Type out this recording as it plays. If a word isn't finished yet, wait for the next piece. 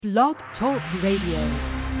Blog Talk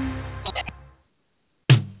Radio.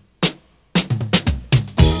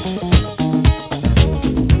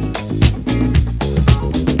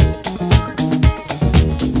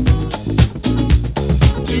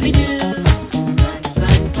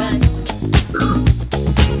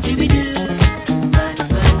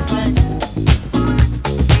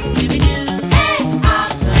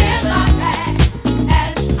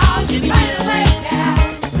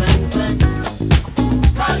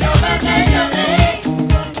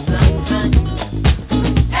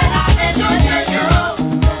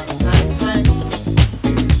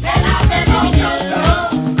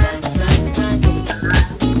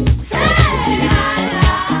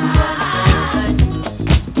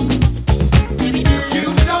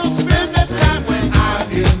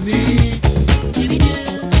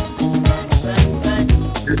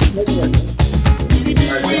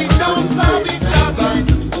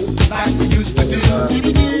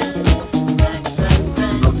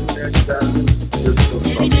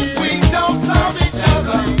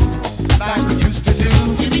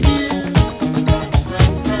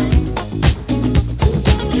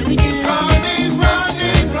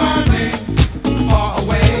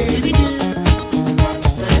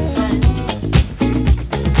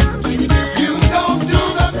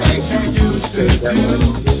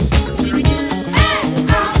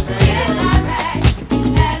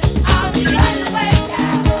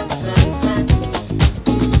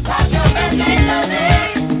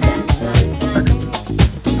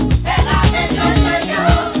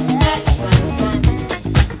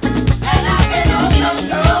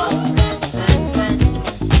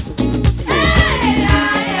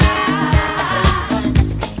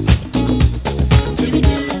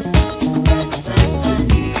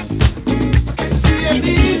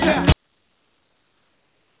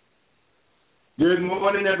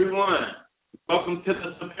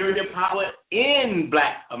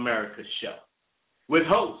 Show with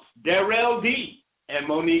hosts Darrell D and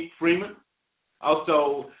Monique Freeman.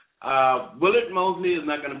 Also, Willard Mosley is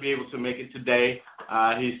not going to be able to make it today.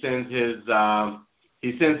 He sends his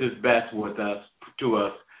best with us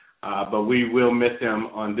but we will miss him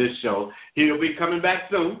on this show. He'll be coming back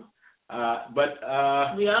soon.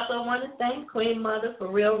 We also want to thank Queen Mother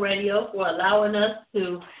for Real Radio for allowing us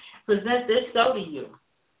to present this show to you.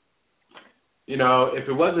 You know, if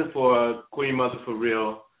it wasn't for Queen Mother for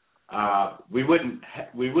Real, we wouldn't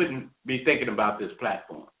be thinking about this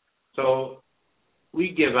platform. So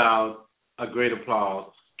we give out a great applause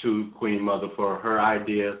to Queen Mother for her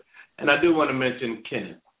ideas. And I do want to mention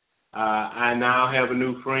Kenneth. I now have a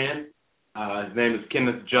new friend. His name is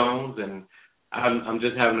Kenneth Jones, and I'm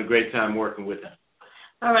just having a great time working with him.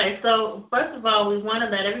 All right, so first of all, we want to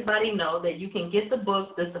let everybody know that you can get the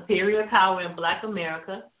book, The Superior Power in Black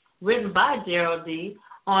America, written by Darrell D.,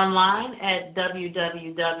 online at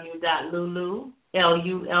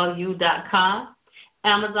www.lulu.com,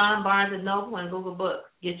 Amazon, Barnes & Noble, and Google Books.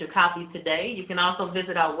 Get your copy today. You can also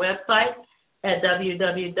visit our website at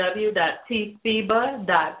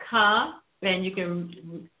www.tfiba.com, and you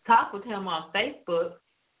can talk with him on Facebook.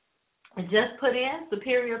 And just put in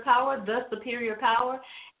Superior Power, The Superior Power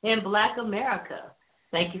in Black America.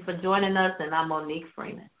 Thank you for joining us, and I'm Monique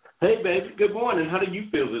Freeman. Hey, baby. Good morning. How do you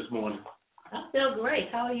feel this morning? I feel great.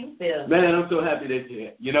 How do you feel? Man, I'm so happy that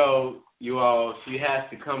she has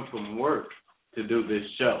to come from work to do this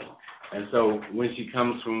show. And so when she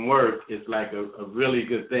comes from work, it's like a really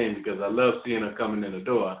good thing because I love seeing her coming in the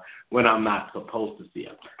door when I'm not supposed to see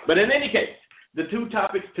her. But in any case, the two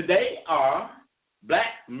topics today are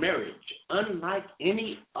Black marriage, unlike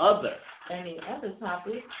any other. Any other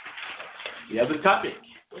topic? The other topic.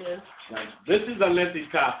 Yes. Now, this is a lengthy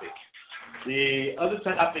topic. The other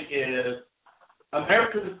topic is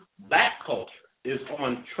America's Black culture is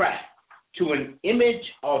on track to an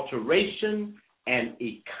image alteration and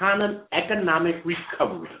economic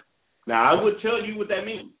recovery. Now, I would tell you what that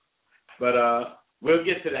means, but we'll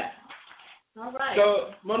get to that. All right.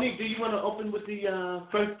 So, Monique, do you want to open with the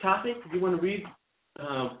first topic? Do you want to read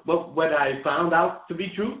what I found out to be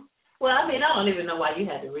true? Well, I mean, I don't even know why you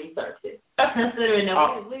had to research it. Considering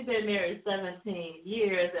that we've been married 17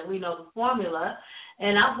 years and we know the formula,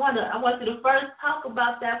 and I want you to first talk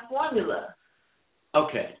about that formula.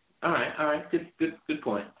 Okay. All right. Good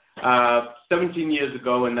point. 17 years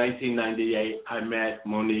ago in 1998, I met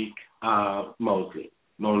Monique Mosley,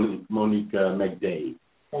 Monique McDade.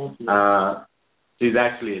 Thank you. She's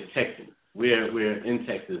actually a Texan. We're in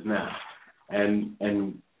Texas now, and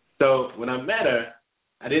so when I met her,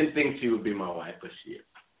 I didn't think she would be my wife, but she is.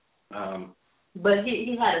 But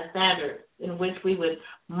he had a standard in which we would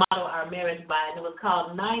model our marriage by, and it was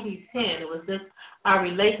called 90-10. It was just our our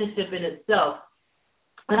relationship in itself.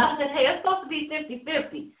 And I said, hey, it's supposed to be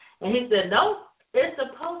 50-50. And he said, no, it's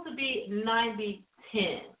supposed to be 90-10.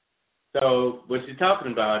 So what you're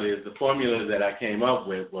talking about is the formula that I came up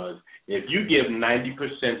with was if you give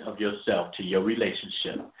 90% of yourself to your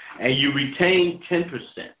relationship and you retain 10%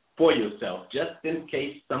 for yourself just in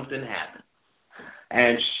case something happens,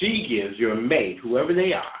 and she gives, your mate, whoever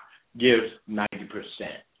they are, gives 90%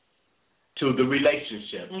 to the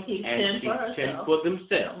relationship and keeps 10 for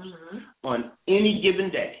themselves, on any given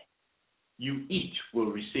day, you each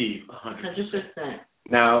will receive 100%.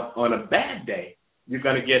 Now, on a bad day, you're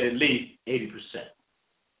going to get at least 80%.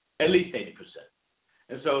 At least 80%.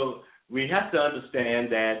 And so we have to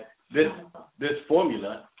understand that this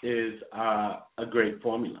formula is a great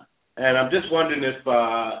formula. And I'm just wondering if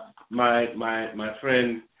my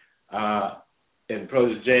friend and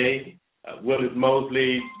protege, Willis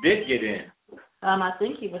Mosley, did get in. I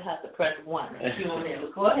think he would have to press 1.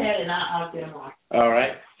 Go ahead and I'll get him on. All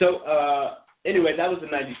right. So anyway, that was the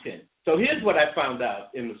 90-10. So here's what I found out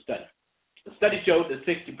in the study. The study showed that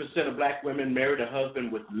 60% of black women married a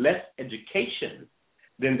husband with less education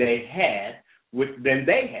than they had,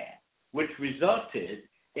 which resulted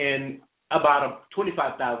in about a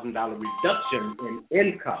 $25,000 reduction in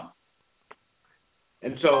income.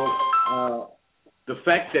 And so the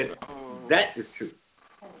fact that is true,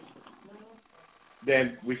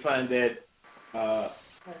 then we find that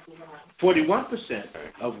 41%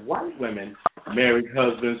 of white women married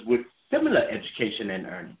husbands with similar education and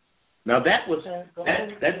earnings. Now that's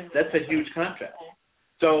a huge contrast.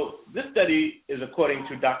 So this study is according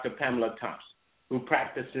to Dr. Pamela Thompson, who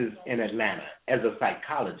practices in Atlanta as a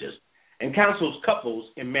psychologist and counsels couples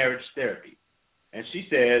in marriage therapy. And she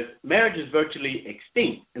says marriage is virtually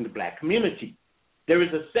extinct in the black community. There is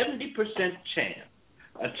a 70% chance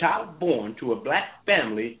a child born to a black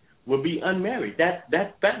family will be unmarried.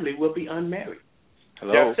 That family will be unmarried.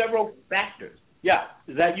 Hello? There are several factors. Yeah.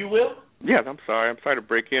 Is that you, Will? Yeah, I'm sorry to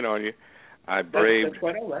break in on you. I braved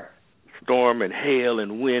storm and hail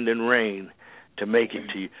and wind and rain to make it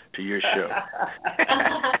to your show.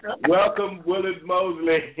 Welcome, Willard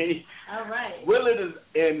Mosley. All right. Willard is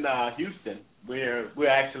in Houston. We're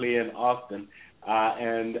actually in Austin,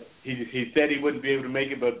 and he said he wouldn't be able to make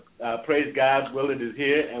it, but praise God, Willard is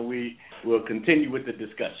here, and we will continue with the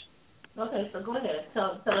discussion. Okay, so go ahead.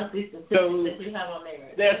 Tell us these statistics that you have on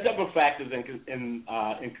marriage. There are several factors in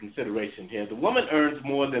consideration here. The woman earns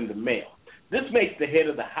more than the male. This makes the head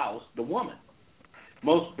of the house the woman.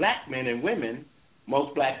 Most black men and women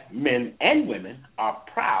are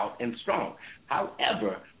proud and strong.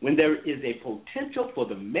 However, when there is a potential for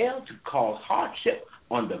the male to cause hardship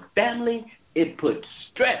on the family, it puts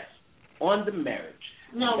stress on the marriage.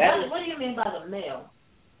 No, what do you mean by the male?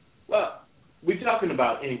 Well, we're talking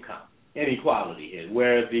about income inequality here,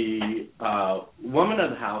 where the woman of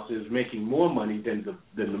the house is making more money than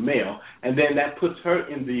the male, and then that puts her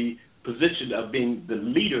in the position of being the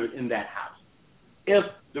leader in that house. If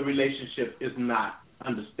the relationship is not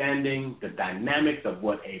understanding the dynamics of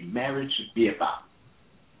what a marriage should be about.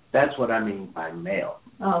 That's what I mean by male.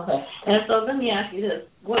 Oh, okay. And so let me ask you this.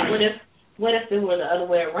 What if it were the other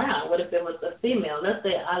way around? What if it was a female? Let's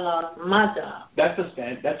say I lost my job. That's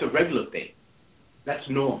a regular thing. That's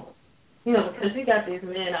normal. You know, because you got these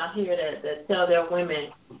men out here that tell their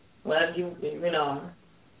women, well, you can't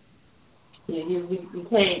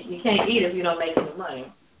eat if you don't make any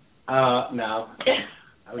money. No.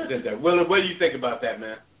 I was in there. Willard, what do you think about that,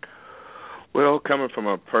 man? Well, coming from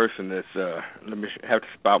a person that's, let me have to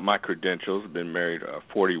spout my credentials. Been married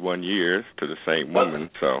 41 years to the same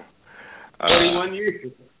woman, so. 41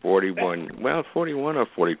 years? 41, well, 41 or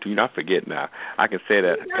 42, I forget now. I can say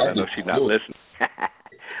that because I know she's not listening.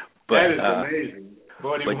 But, that is amazing.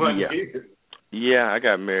 41 years. Yeah, I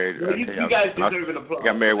got married. Well, you guys deserve an applause. I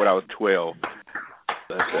got married when I was 12.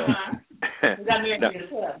 But, you got married when you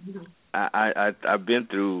were 12. I've been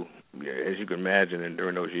through, as you can imagine, and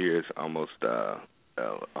during those years, almost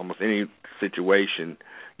any situation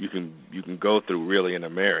you can go through really in a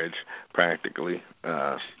marriage, practically,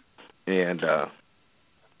 and kind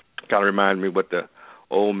of reminded me what the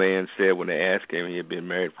old man said when they asked him. He had been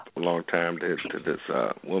married for a long time to this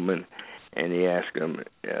woman, and he asked him,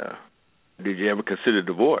 "Did you ever consider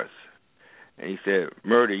divorce?" And he said,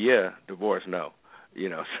 "Murder, yeah. Divorce, no." You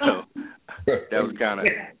know, so that was kind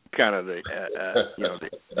of the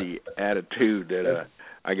the attitude that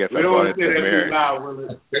I guess I brought into marriage.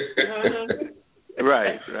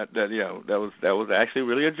 Right. That was actually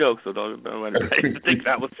really a joke. So don't think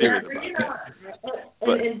I was serious about that.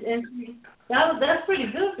 That's pretty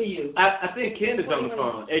good for you. I think Ken is on the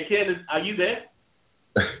phone. Hey, Ken, are you there?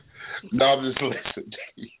 No, I'm just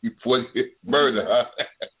listening. Murder, huh?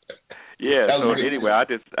 Yeah. So anyway,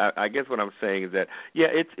 I guess what I'm saying is that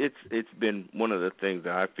it's been one of the things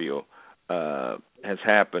that I feel has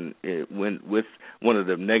happened with one of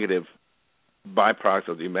the negative byproducts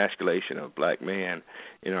of the emasculation of black man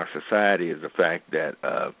in our society is the fact that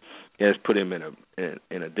it has put him in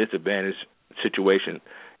a disadvantaged situation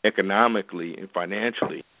economically and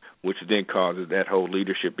financially, which then causes that whole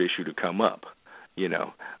leadership issue to come up.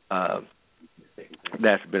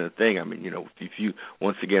 That's been a thing. I mean, if you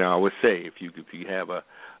once again, I always say, if you have a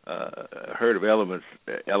herd of elephants,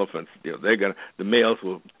 the males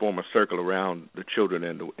will form a circle around the children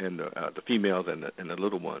and the females and the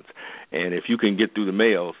little ones. And if you can get through the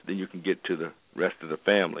males, then you can get to the rest of the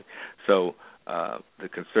family. So the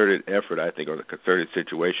concerted effort, I think, or the concerted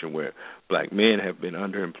situation where black men have been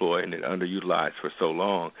underemployed and underutilized for so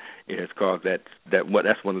long, it has caused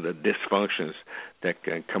that's one of the dysfunctions that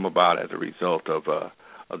can come about as a result of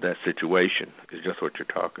that situation. Is just what you're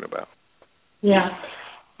talking about. Yeah.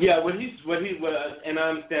 Yeah, and I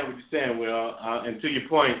understand what you're saying, Will. And to your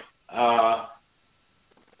point,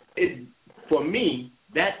 for me,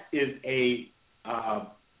 that is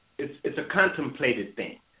it's a contemplated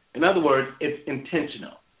thing. In other words, it's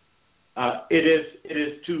intentional. It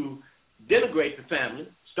is to denigrate the family,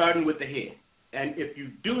 starting with the head. And if you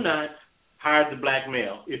do not hire the black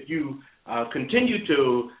male, if you continue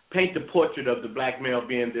to paint the portrait of the black male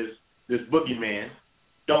being this boogeyman,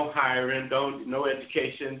 don't hire him, no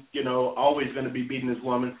education, always going to be beating this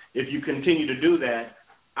woman. If you continue to do that,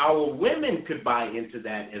 our women could buy into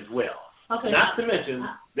that as well. Okay. Not to mention,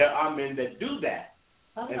 there are men that do that.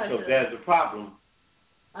 There's a problem.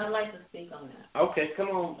 I'd like to speak on that. Okay, come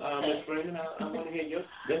on, Ms. Freeman. I want to hear yours.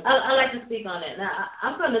 I'd like to speak on it. Now,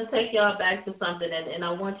 I'm going to take y'all back to something, and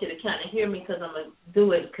I want you to kind of hear me because I'm going to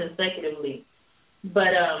do it consecutively.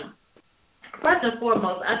 But first and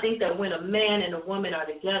foremost, I think that when a man and a woman are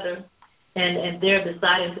together and they're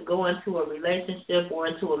deciding to go into a relationship or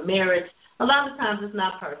into a marriage, a lot of times it's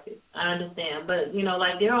not perfect. I understand. But,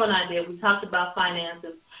 like Darrell and I did, we talked about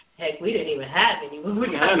finances. Heck, we didn't even have any when we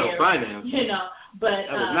got married. No finance. But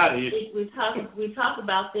that was not an issue. we talk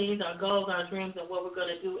about things, our goals, our dreams, and what we're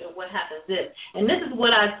going to do, and what happens if. And this is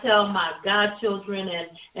what I tell my godchildren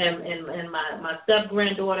and my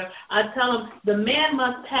step-granddaughter. I tell them the man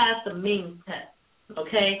must pass the means test,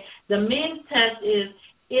 okay? The means test is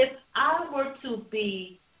if I were to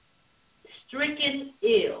be stricken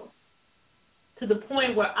ill to the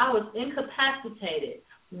point where I was incapacitated,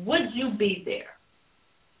 would you be there?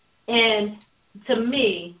 And to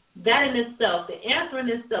me, that in itself, the answer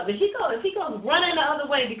in itself, if he goes running the other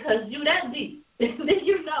way because you that deep, then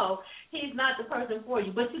he's not the person for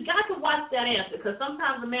you. But you got to watch that answer because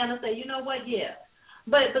sometimes the man will say, you know what, yeah.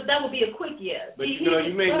 But that would be a quick yes. But you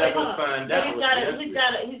may never find out.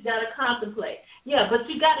 He's got to contemplate. Yeah, but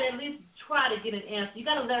you got to at least try to get an answer. You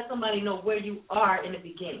got to let somebody know where you are in the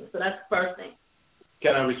beginning. So that's the first thing.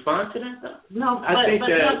 Can I respond to that, though? No, but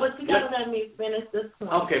you got to let me finish this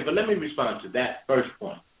point. Okay, but let me respond to that first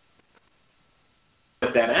point. But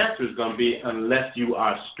that answer is going to be unless you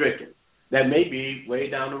are stricken. That may be way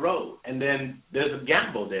down the road. And then there's a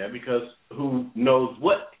gamble there because who knows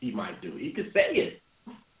what he might do. He could say it.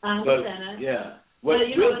 I understand that. Yeah. But,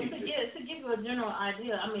 to give you a general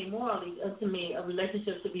idea, I mean, morally, to me, a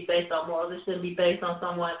relationship should be based on morals. It shouldn't be based on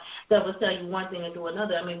someone that will tell you one thing and do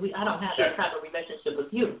another. I mean, I don't have that type of relationship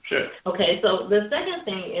with you. Sure. Okay, so the second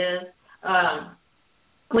thing is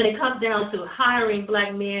when it comes down to hiring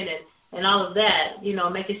black men and all of that,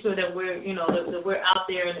 making sure that we're, that we're out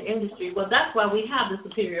there in the industry. Well, that's why we have the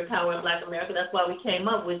superior power in Black America. That's why we came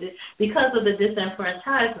up with it, because of the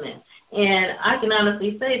disenfranchisement. And I can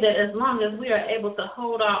honestly say that as long as we are able to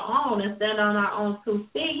hold our own and stand on our own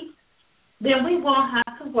 2 feet, then we won't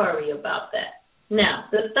have to worry about that.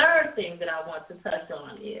 Now, the third thing that I want to touch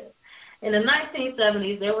on is, in the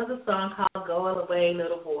 1970s, there was a song called Go Away,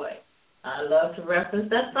 Little Boy. I love to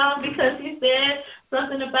reference that song because he said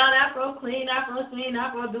something about Afro clean, Afro clean,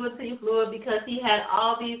 Afro do it to you fluid, because he had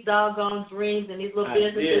all these doggone dreams and these little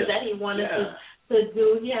businesses that he wanted to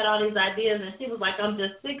do. He had all these ideas, and she was like, I'm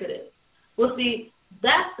just sick of this. Well, see,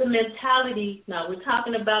 that's the mentality. Now, we're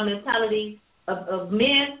talking about mentality of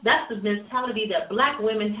men. That's the mentality that black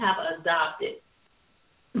women have adopted.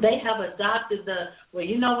 They have adopted well,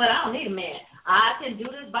 you know what, I don't need a man. I can do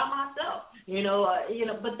this by myself,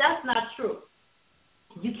 but that's not true.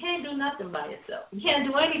 You can't do nothing by yourself. You can't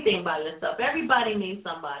do anything by yourself. Everybody needs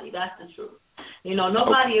somebody. That's the truth.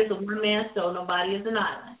 Nobody is a one-man show. Nobody is an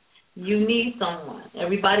island. You need someone.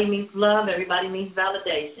 Everybody needs love. Everybody needs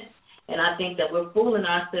validation. And I think that we're fooling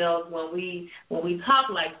ourselves when we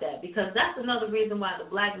talk like that, because that's another reason why the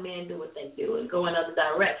black men do what they do and go in other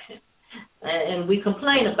directions. And we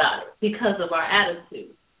complain about it because of our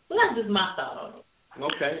attitude. Well, that's just my thought on it.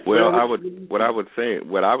 Okay. Well, what I would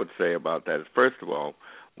say about that is, first of all,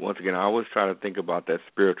 once again, I always try to think about that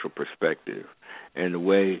spiritual perspective and the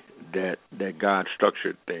way that God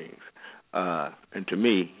structured things. And to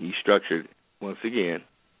me, He structured, once again,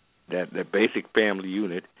 that basic family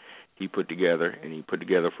unit He put together, and He put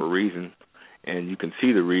together for a reason. And you can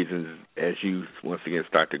see the reasons as you, once again,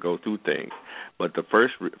 start to go through things. But the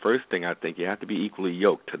first thing, I think, you have to be equally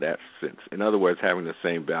yoked to that sense. In other words, having the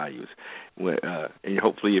same values. And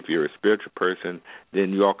hopefully if you're a spiritual person,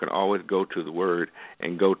 then you all can always go to the Word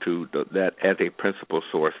and go to that as a principal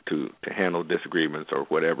source to handle disagreements or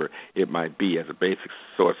whatever it might be, as a basic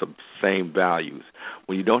source of same values.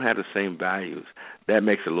 When you don't have the same values, that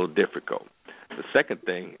makes it a little difficult. The second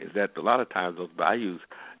thing is that a lot of times those values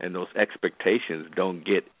and those expectations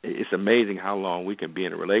it's amazing how long we can be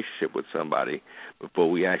in a relationship with somebody before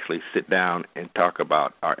we actually sit down and talk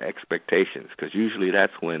about our expectations, because usually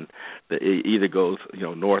that's when it either goes,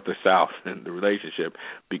 north or south in the relationship,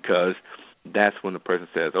 because that's when the person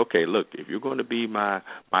says, okay, look, if you're going to be my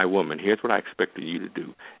woman, here's what I expect of you to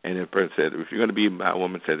do. And the person says, if you're going to be my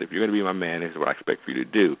woman, says, if you're going to be my man, here's what I expect for you to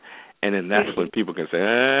do. And then that's when people can say,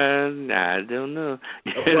 I don't know.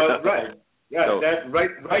 Right. Yeah, so, that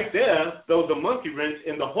right there, throws a monkey wrench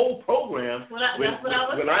in the whole program. That's what I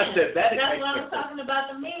was saying. I said that. That's what I was talking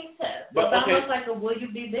about, the mean test. But it's almost like a will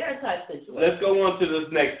you be there type situation. Let's go on to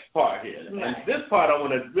this next part here. Right. And this part I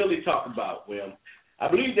want to really talk about, Will. I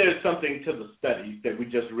believe there's something to the studies that we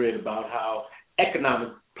just read about how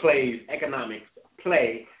economics play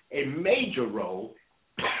a major role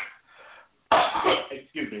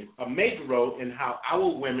a major role in how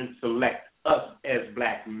our women select us as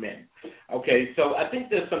black men. Okay, so I think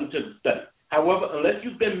there's something to the study. However, unless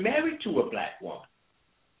you've been married to a black woman,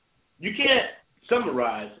 you can't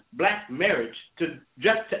summarize black marriage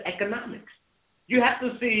just to economics. You have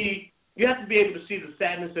to be able to see the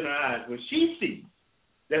sadness in her eyes when she sees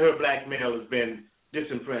that her black male has been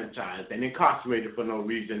disenfranchised and incarcerated for no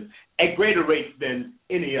reason at greater rates than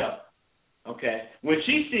any other. Okay, when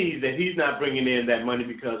she sees that he's not bringing in that money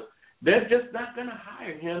because they're just not going to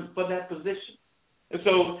hire him for that position. And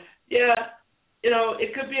so,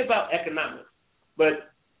 it could be about economics, but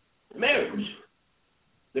marriage,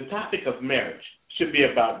 the topic of marriage should be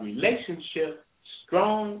about relationship,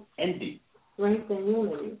 strong and deep. Strength and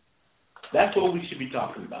unity. That's what we should be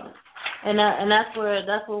talking about. And that's where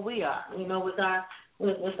we are. With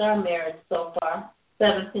our marriage so far.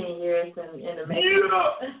 17 years in the making.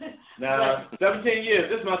 Yeah. Now, 17 years.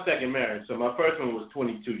 This is my second marriage, so my first one was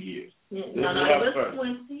 22 years. Yeah, it was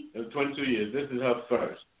 20. It was 22 years. This is her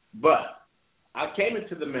first. But I came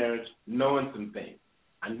into the marriage knowing some things.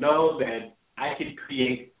 I know that I could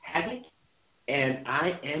create havoc, and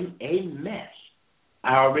I am a mess.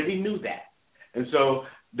 I already knew that. And so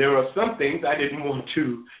there are some things I didn't want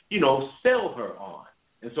to, sell her on.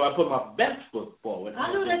 And so I put my best foot forward.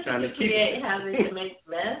 I knew that you could create havoc and make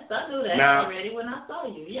mess. I knew that already when I saw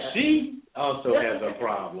you, yeah. She also has a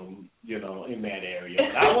problem, in that area.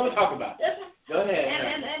 But I won't talk about it. Go ahead.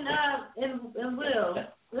 And Will,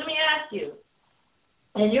 let me ask you,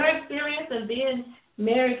 in your experience of being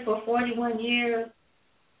married for 41 years,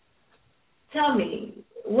 tell me,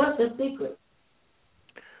 what's the secret?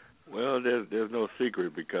 Well, there's no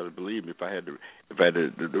secret, because believe me, if I had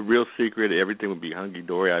the real secret, everything would be hunky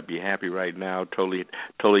dory. I'd be happy right now, totally.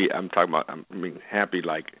 I'm talking about, happy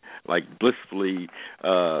like blissfully,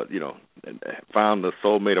 found the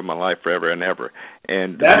soulmate of my life forever and ever.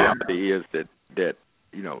 And the reality is that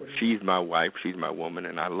she's my wife, she's my woman,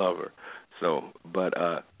 and I love her. So, but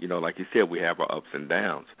like you said, we have our ups and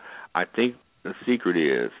downs. I think the secret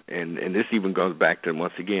is, and this even goes back to,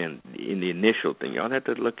 once again, in the initial thing, y'all have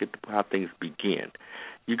to look at how things begin.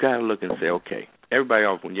 You got to look and say, okay, everybody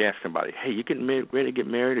else, when you ask somebody, hey, you getting ready to get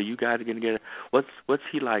married, or you guys are going to get, what's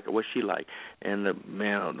he like, or what's she like? And the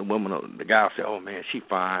man, the woman, the guy will say, oh, man, she's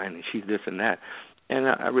fine, and she's this and that. And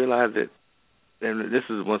I realized that, and this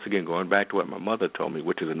is, once again, going back to what my mother told me,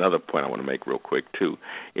 which is another point I want to make real quick, too,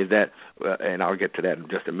 is that, and I'll get to that in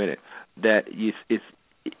just a minute, that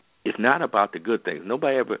it's not about the good things.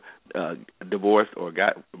 Nobody ever divorced or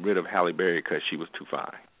got rid of Halle Berry because she was too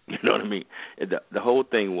fine. You know what I mean? The whole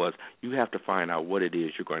thing was, you have to find out what it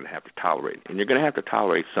is you're going to have to tolerate. And you're going to have to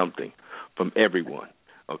tolerate something from everyone,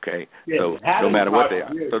 okay? Yeah, so no matter what they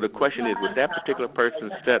are. So the question is, with that particular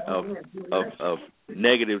person's set of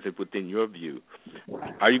negatives within your view,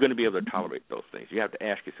 Are you going to be able to tolerate those things? You have to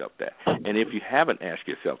ask yourself that. And if you haven't asked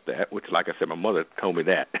yourself that, which, like I said, my mother told me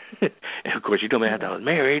that. And, of course, she told me after I was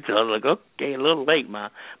married, so I was like, okay, a little late, Ma.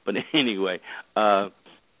 But anyway,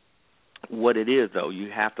 what it is, though, you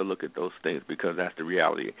have to look at those things because that's the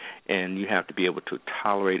reality. And you have to be able to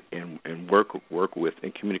tolerate and work with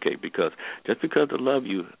and communicate because just because they love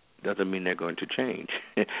you doesn't mean they're going to change.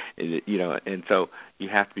 And so you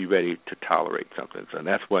have to be ready to tolerate something. So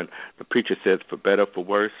that's when the preacher says for better, for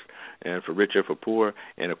worse, and for richer, for poor.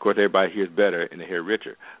 And, of course, everybody hears better and they hear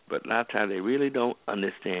richer. But a lot of times they really don't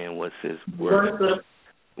understand what's his worse.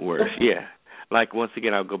 Worse, yeah. Like, once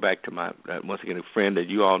again, I'll go back to my, a friend that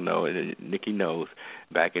you all know, and Nikki knows,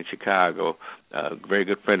 back in Chicago, a very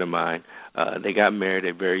good friend of mine. They got married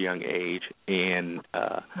at a very young age, and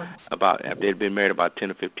after they'd been married about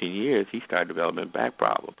 10 or 15 years, he started developing back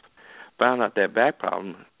problems. Found out that back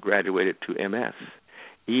problem graduated to MS.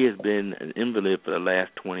 He has been an invalid for the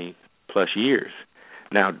last 20-plus years.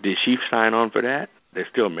 Now, did she sign on for that? They're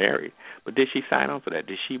still married. But did she sign on for that?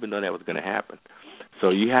 Did she even know that was going to happen?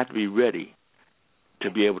 So you have to be ready to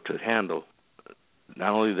be able to handle not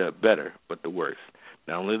only the better, but the worse.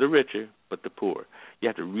 Not only the richer, but the poor. You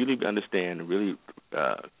have to really understand, really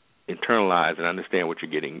internalize and understand what you're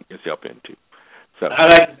getting yourself into. So I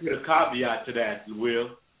like to put a caveat to that,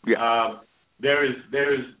 Will. Yeah.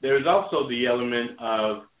 There's also the element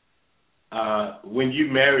of when you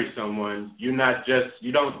marry someone, you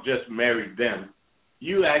don't just marry them.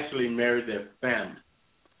 You actually marry their family,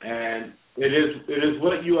 and it is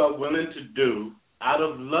what you are willing to do out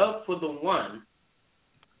of love for the one,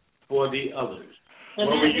 for the others. And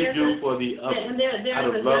what will you do for the others out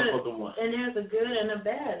of love for the one? And there's a good and a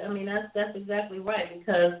bad. I mean, that's exactly right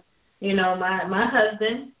because, my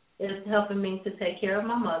husband is helping me to take care of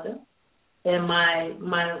my mother, and my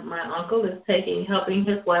uncle is helping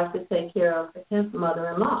his wife to take care of his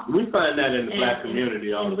mother-in-law. We find that in the black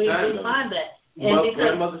community all the time. We find that.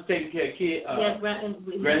 Grandmother's taking care of kids,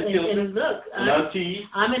 grandchildren, and look,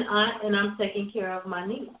 I'm an aunt and I'm taking care of my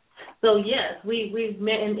niece. So yes, we've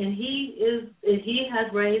met, and he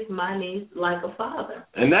has raised my niece like a father.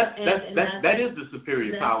 And that is the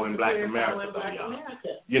superior power in Black America.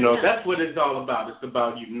 That's what it's all about. It's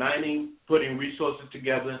about uniting, putting resources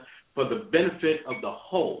together for the benefit of the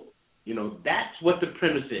whole. That's what the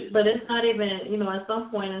premise is. But it's not even, at some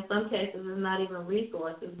point, in some cases, it's not even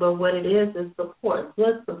resources. But what it is support,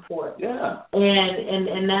 just support. Yeah.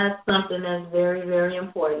 And that's something that's very, very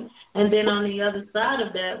important. And then on the other side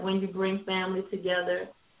of that, when you bring family together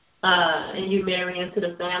and you marry into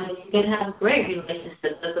the family, you can have a great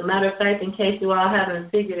relationship. As a matter of fact, in case you all haven't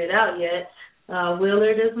figured it out yet,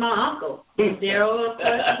 Willard is my uncle. Darrell, of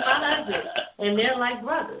course, is my husband. And they're like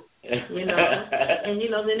brothers. And then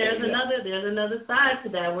there's another side to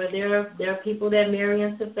that where there are people that marry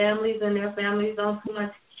into families and their families don't too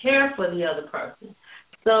much care for the other person.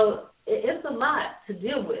 So it's a lot to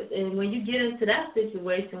deal with. And when you get into that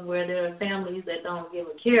situation where there are families that don't give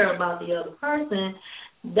a care about the other person,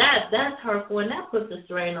 that's hurtful and that puts a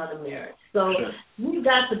strain on the marriage. So you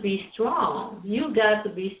got to be strong.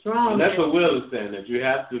 And that's what Will is saying, that you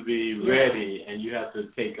have to be ready and you have to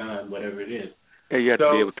take on whatever it is. Yeah, you have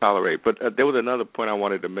to be able to tolerate. But there was another point I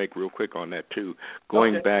wanted to make real quick on that, too.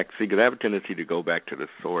 Going back, because I have a tendency to go back to the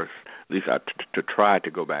source, at least to try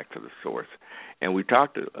to go back to the source. And we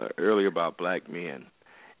talked earlier about black men.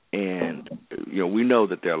 And, we know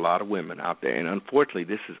that there are a lot of women out there. And, unfortunately,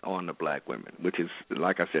 this is on the black women, which is,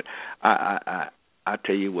 like I said, I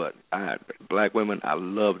tell you what, black women, I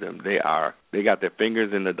love them. They got their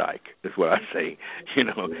fingers in the dike. Is what I say.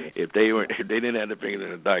 If they didn't have their fingers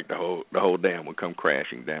in the dike, the whole dam would come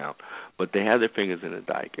crashing down. But they have their fingers in the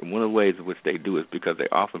dike, and one of the ways in which they do is because they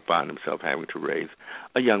often find themselves having to raise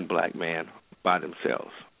a young black man by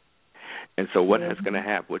themselves. And so what is going to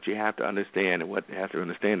happen? What you have to understand, and what you have to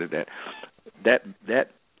understand is that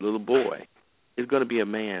little boy is going to be a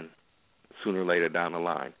man sooner or later down the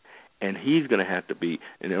line. And he's going to have to be,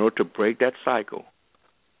 in order to break that cycle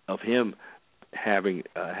of him having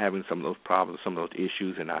some of those problems, some of those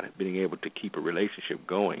issues, and not being able to keep a relationship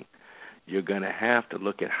going, you're going to have to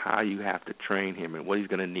look at how you have to train him and what he's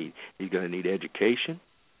going to need. He's going to need education.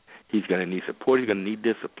 He's going to need support. He's going to need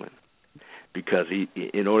discipline. Because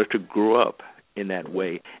in order to grow up in that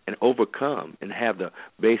way and overcome and have the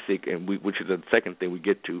basic, which is the second thing we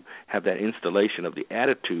get to, have that installation of the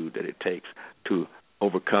attitude that it takes to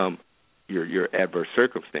overcome your adverse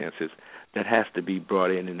circumstances, that has to be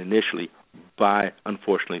brought in and initially by,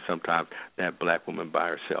 unfortunately, sometimes that black woman by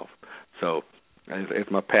herself. So, as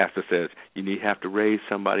my pastor says, you have to raise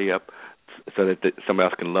somebody up so that somebody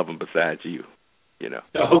else can love them besides you.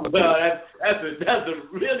 Oh, well, that's a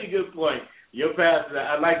really good point. Your pastor,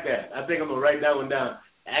 I like that. I think I'm gonna write that one down.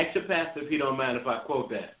 Ask your pastor if he don't mind if I quote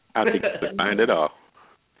that. I think you can find it all.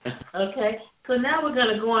 Okay, so now we're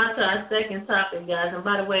gonna go on to our second topic, guys. And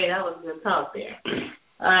by the way, that was a good talk there.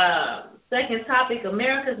 Second topic: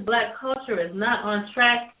 America's black culture is not on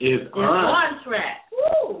track. Is on track.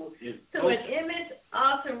 Woo! To an image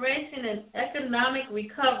alteration and economic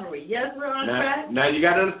recovery. Yes, we're on track. Now you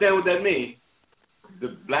got to understand what that means.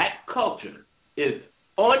 The black culture is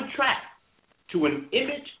on track to an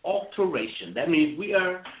image alteration. That means we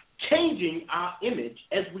are changing our image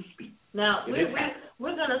as we speak. Now,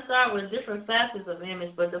 we're going to start with different facets of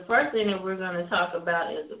image, but the first thing that we're going to talk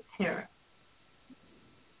about is appearance.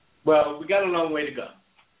 Well, we got a long way to go.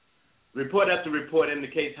 Report after report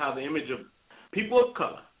indicates how the image of people of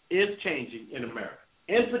color is changing in America.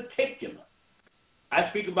 In particular, I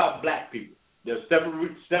speak about black people. There are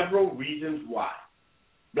several reasons why.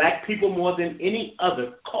 Black people, more than any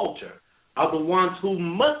other culture, are the ones who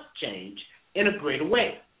must change in a greater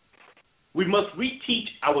way. We must reteach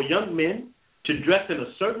our young men to dress in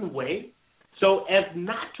a certain way so as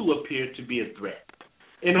not to appear to be a threat,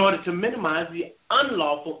 in order to minimize the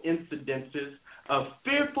unlawful incidences of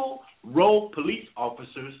fearful rogue police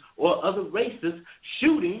officers or other racists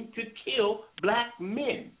shooting to kill black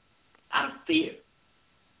men out of fear.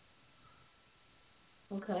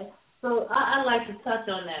 Okay, so I'd like to touch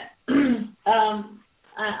on that.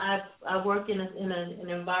 I work in an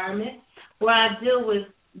environment where I deal with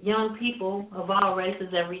young people of all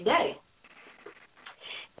races every day.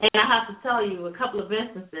 And I have to tell you a couple of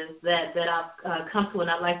instances that I've come to, and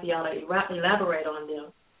I'd like for y'all to elaborate on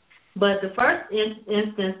them. But the first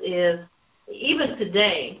instance is, even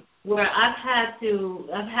today, where I've had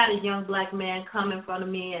a young black man come in front of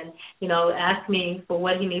me and, ask me for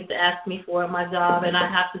what he needs to ask me for at my job, and I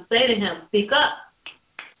have to say to him, speak up.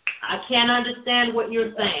 I can't understand what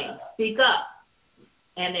you're saying. Speak up.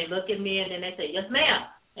 And they look at me and then they say, yes, ma'am,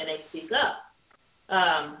 and they speak up.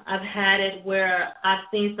 I've had it where I've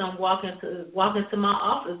seen some walk into my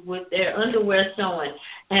office with their underwear showing,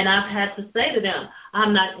 and I've had to say to them,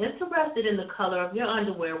 I'm not interested in the color of your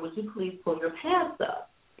underwear. Would you please pull your pants up?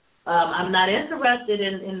 I'm not interested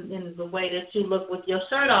in the way that you look with your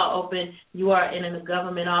shirt all open. You are in a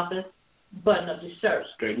government office. Button up your shirt.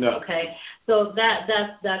 Straighten up. Okay, so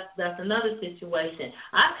that's another situation.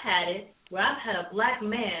 I've had it where I've had a black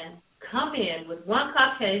man come in with one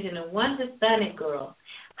Caucasian and one Hispanic girl,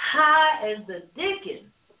 high as the dickens.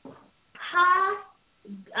 High,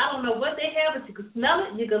 I don't know what they have, but you could smell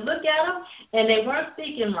it, you could look at them, and they weren't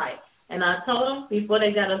speaking right. And I told them before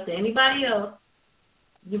they got up to anybody else,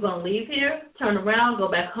 you're going to leave here, turn around, go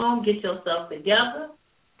back home, get yourself together,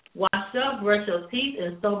 wash up, brush your teeth,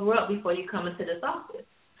 and sober up before you come into this office,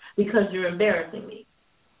 because you're embarrassing me.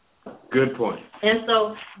 Good point. And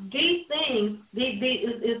so these things,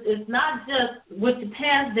 it's not just with your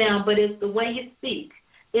pants down, but it's the way you speak.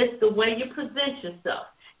 It's the way you present yourself.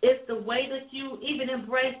 It's the way that you even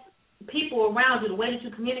embrace people around you, the way that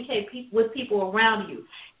you communicate with people around you.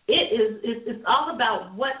 It's all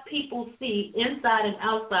about what people see inside and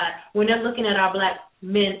outside when they're looking at our black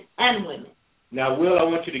men and women. Now, Will, I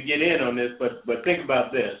want you to get in on this, but think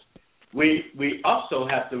about this. We also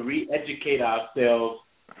have to re-educate ourselves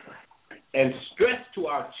and stress to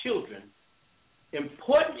our children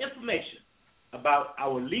important information about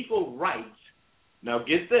our legal rights. Now,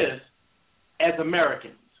 get this, as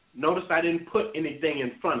Americans. Notice I didn't put anything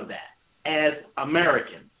in front of that. As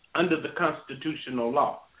Americans, under the constitutional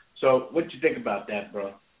law. So what do you think about that,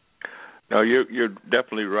 bro? No, you're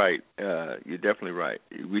definitely right. You're definitely right.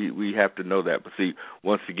 We have to know that. But see,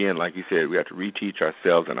 once again, like you said, we have to reteach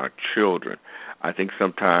ourselves and our children. I think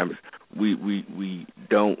sometimes we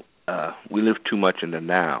don't. We live too much in the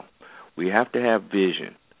now. We have to have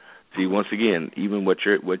vision. See, once again, even what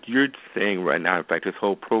you're saying right now. In fact, this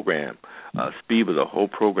whole program, SPIVA, the whole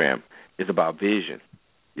program is about vision.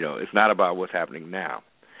 It's not about what's happening now.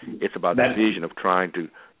 It's about the vision of trying to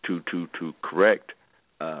correct.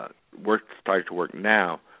 Start to work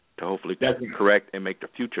now to hopefully correct and make the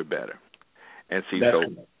future better. And see,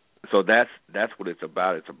 so that's what it's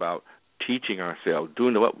about. It's about teaching ourselves,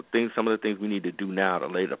 doing some of the things we need to do now to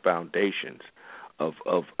lay the foundations of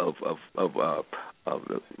the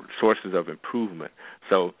sources of improvement.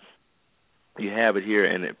 So you have it here,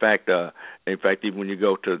 and in fact, even when you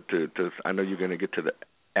go to I know you're going to get to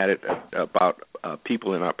about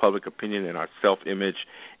people in our public opinion and our self-image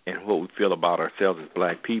and what we feel about ourselves as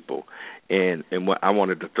black people. And what I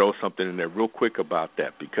wanted to throw something in there real quick about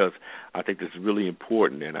that, because I think this is really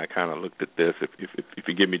important, and I kind of looked at this, if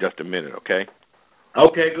you give me just a minute, okay?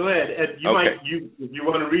 Okay, go ahead. And if you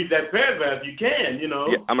want to read that paragraph, you can.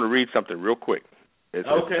 Yeah, I'm going to read something real quick.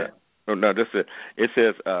 Okay. It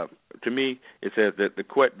says, to me, it says that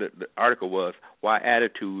the article was why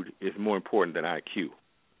attitude is more important than IQ.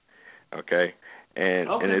 Okay, and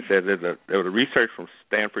it says there was a research from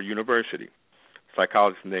Stanford University,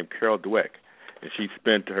 psychologist named Carol Dweck, and she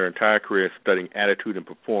spent her entire career studying attitude and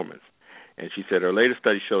performance. And she said her latest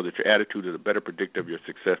study showed that your attitude is a better predictor of your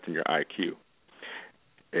success than your IQ.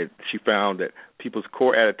 She found that people's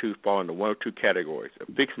core attitudes fall into one of two categories: a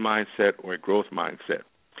fixed mindset or a growth mindset.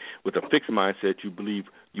 With a fixed mindset, you believe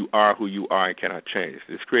you are who you are and cannot change.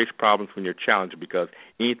 This creates problems when you're challenged because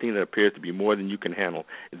anything that appears to be more than you can handle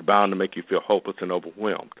is bound to make you feel hopeless and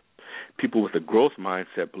overwhelmed. People with a growth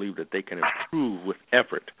mindset believe that they can improve with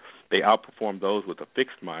effort. They outperform those with a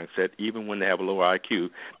fixed mindset even when they have a lower IQ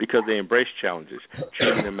because they embrace challenges,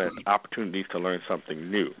 treating them as opportunities to learn something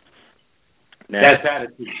new. Now, that's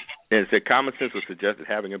attitude. And it said common sense would suggest that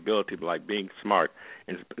having ability like being smart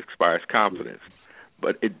inspires confidence.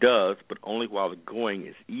 But it does, but only while the going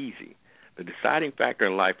is easy. The deciding factor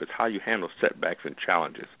in life is how you handle setbacks and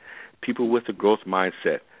challenges. People with a growth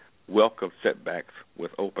mindset welcome setbacks with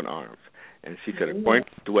open arms. And she said, according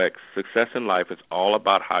to Dweck, success in life is all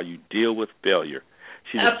about how you deal with failure.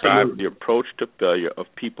 She described the approach to failure of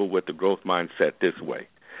people with the growth mindset this way.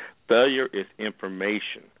 Failure is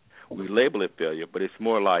information. We label it failure, but it's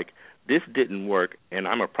more like, this didn't work, and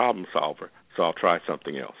I'm a problem solver, so I'll try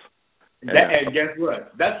something else. And guess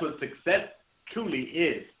what? That's what success truly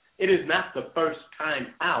is. It is not the first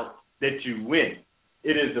time out that you win.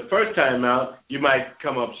 It is the first time out, you might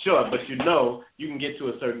come up short, but you know you can get to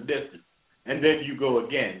a certain distance. And then you go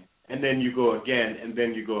again, and then you go again, and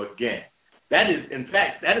then you go again. That is, in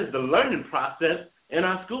fact, that is the learning process in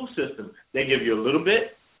our school system. They give you a little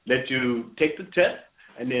bit, let you take the test,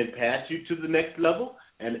 and then pass you to the next level,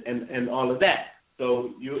 and all of that.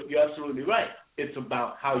 So you're absolutely right. It's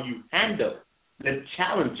about how you handle the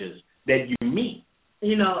challenges that you meet.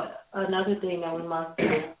 Another thing that we must do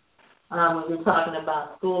when we're talking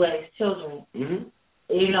about school-age children, in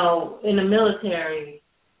the military,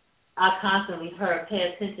 I constantly heard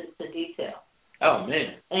pay attention to detail. Oh,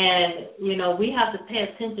 man. And, we have to pay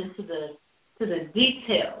attention to the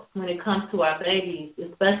details when it comes to our babies,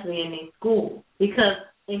 especially in these schools. Because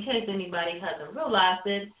in case anybody hasn't realized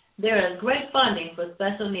it, there is great funding for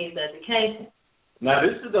special needs education. Now,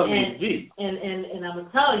 this is WG. And I'm going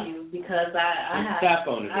to tell you, because I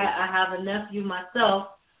have a nephew myself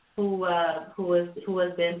who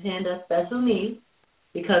has been pinned as special needs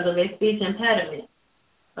because of a speech impediment.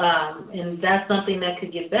 And that's something that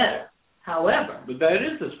could get better. However, but that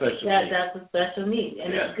is a special need. That's a special need.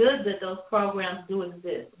 And it's good that those programs do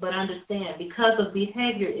exist. But understand, because of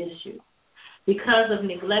behavior issues, because of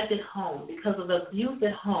neglected home, because of abuse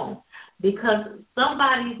at home, because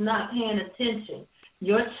somebody's not paying attention,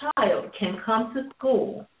 your child can come to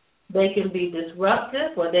school. They can be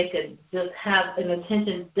disruptive, or they could just have an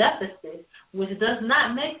attention deficit, which does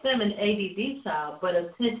not make them an ADD child, but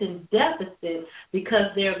attention deficit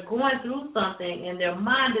because they're going through something and their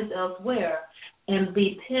mind is elsewhere, and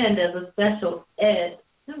be pinned as a special ed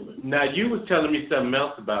student. Now, you was telling me something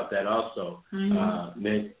else about that also,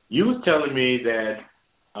 Nick. You was telling me that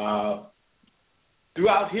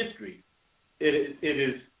throughout history, it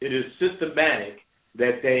is systematic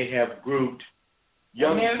that they have grouped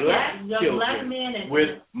young black children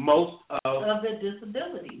with most of the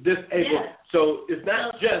disabilities. Disabled. Yes. So it's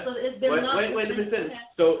not just. Wait, let me finish.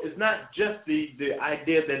 So it's not just the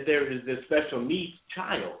idea that there is this special needs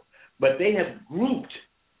child, but they have grouped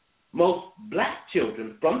most black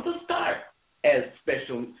children from the start as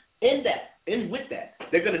special. With that,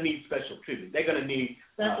 they're going to need special treatment. They're going to need.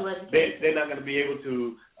 They're not going to be able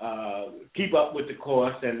to keep up with the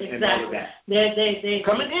course and all of that. They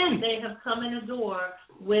have come in the door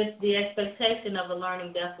with the expectation of a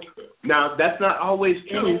learning deficit. Now, that's not always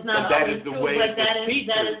true, but that is the way that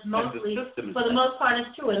is mostly, the system is for the most part,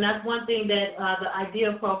 it's true. And that's one thing that the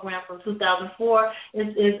IDEA program from 2004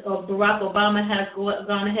 is Barack Obama has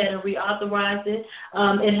gone ahead and reauthorized it.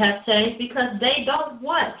 It has changed because they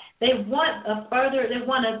want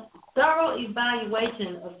a thorough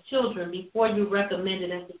evaluation of children before you recommend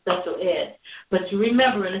it into special ed. But you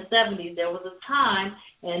remember in the 70s, there was a time,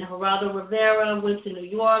 and Geraldo Rivera went to New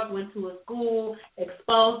York, went to a school,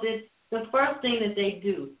 exposed it. The first thing that they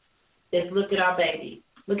do is look at our babies,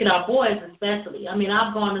 look at our boys especially. I mean,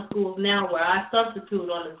 I've gone to schools now where I substitute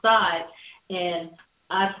on the side, and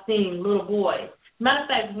I've seen little boys. Matter of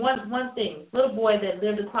fact, one thing, little boy that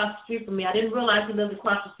lived across the street from me, I didn't realize he lived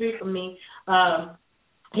across the street from me.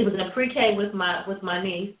 He was in pre-K with my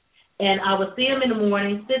niece, And I would see him in the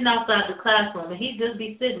morning sitting outside the classroom, and he'd just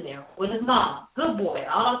be sitting there with his mom. Good boy,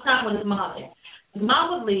 all the time with his mom there. His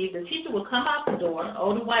mom would leave. The teacher would come out the door, an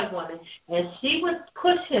older white woman, and she would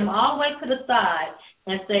push him all the way to the side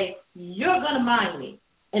and say, "You're going to mind me."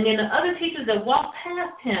 And then the other teachers that walked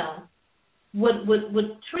past him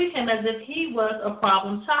would treat him as if he was a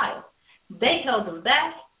problem child. They held him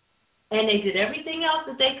back, and they did everything else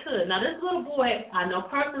that they could. Now, this little boy, I know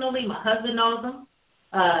personally, my husband knows him.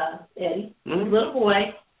 Eddie, this little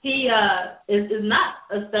boy, he is not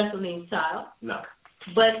a special needs child. No.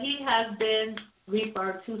 But he has been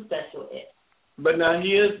referred to special ed. But now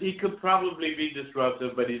he could probably be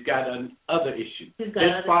disruptive, but he's got other issues. His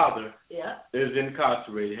father has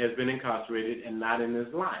been incarcerated and not in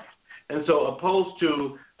his life. And so opposed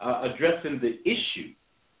to addressing the issue,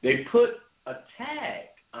 they put a tag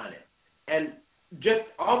on it and just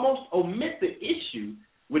almost omit the issue,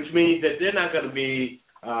 which means that they're not going to be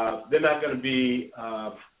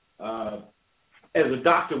as a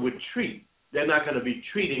doctor would treat. They're not going to be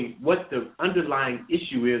treating what the underlying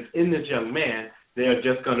issue is in this young man. They're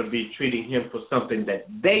just going to be treating him for something that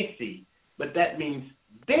they see. But that means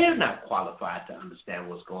they're not qualified to understand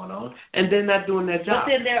what's going on, and they're not doing their job.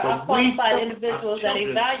 But then there are qualified individuals that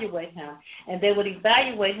evaluate him, and they would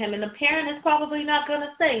evaluate him, and the parent is probably not going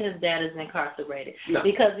to say his dad is incarcerated. No.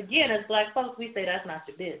 Because, again, as black folks, we say that's not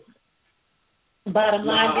your business. Bottom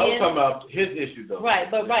line I was talking about his issue, though. Right,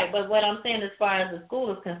 but what I'm saying as far as the school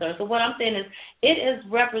is concerned, so what I'm saying is it is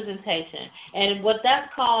representation, and what that's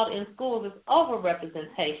called in schools is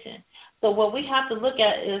over-representation. So what we have to look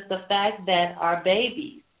at is the fact that our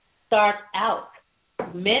babies start out,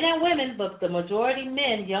 men and women, but the majority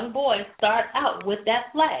men, young boys, start out with that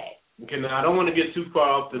flag. Okay, now I don't want to get too far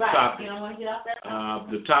off the topic. You don't want to get off that topic?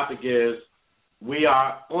 The topic is we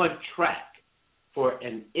are on track for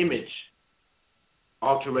an image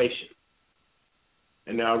alteration.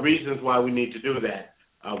 And there are reasons why we need to do that.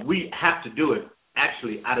 We have to do it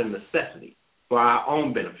actually out of necessity for our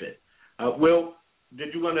own benefit. Will,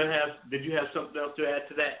 did you have something else to add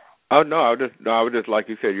to that? Oh no, I would just like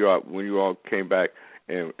you said, when you all came back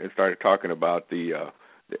and started talking about the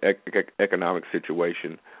economic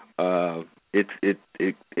situation. It's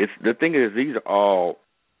the thing is, these are all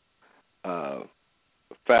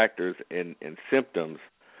factors and symptoms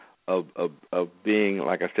of being,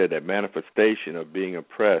 like I said, that manifestation of being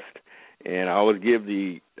oppressed. And I always give.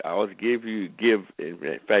 In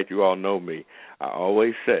fact, you all know me. I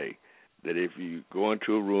always say that if you go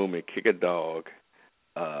into a room and kick a dog,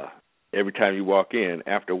 every time you walk in,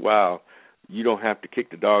 after a while, you don't have to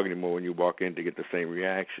kick the dog anymore when you walk in to get the same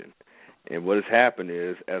reaction. And what has happened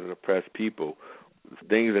is, as an oppressed people,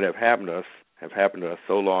 things that have happened to us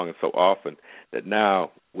so long and so often that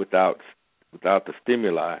now, without the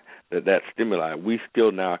stimuli, we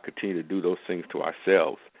still now continue to do those things to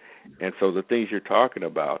ourselves. And so the things you're talking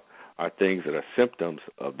about are things that are symptoms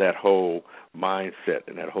of that whole mindset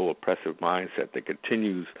and that whole oppressive mindset that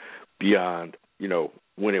continues beyond,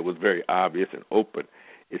 when it was very obvious and open.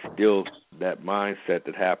 It's still that mindset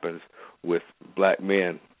that happens with black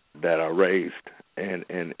men that are raised and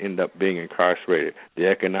end up being incarcerated, the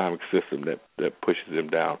economic system that pushes them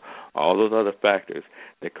down, all those other factors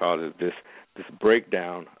that causes this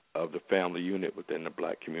breakdown of the family unit within the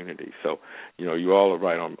black community. So, you all are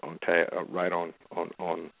right on.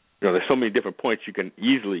 There's so many different points you can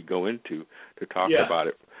easily go into to talk about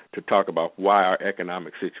it, to talk about why our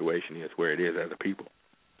economic situation is where it is as a people.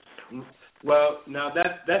 Well, now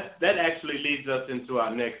that actually leads us into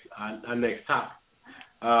our next topic,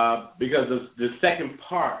 because the second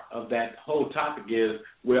part of that whole topic is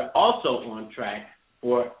we're also on track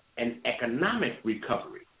for an economic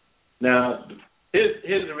recovery. Now,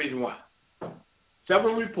 here's the reason why.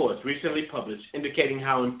 Several reports recently published indicating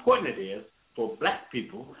how important it is for black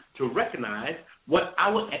people to recognize what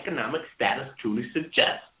our economic status truly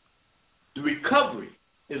suggests. The recovery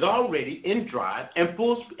is already in drive and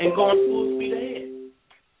going full speed ahead.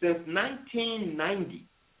 Since 1990,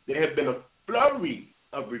 there have been a flurry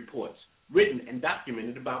of reports written and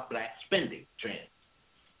documented about black spending trends,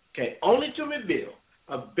 only to reveal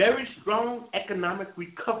a very strong economic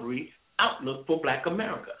recovery outlook for black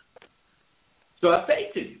America. So I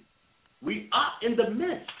say to you, we are in the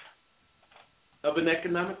midst of an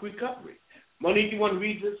economic recovery. Monique, you want to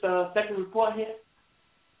read this second report here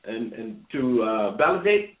and to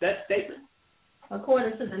validate that statement?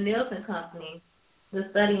 According to the Nielsen Company, the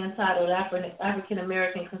study entitled African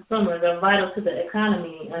American Consumers Are Vital to the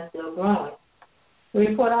Economy and Still Growing. The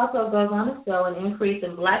report also goes on to show an increase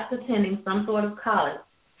in blacks attending some sort of college,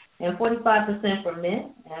 and 45% for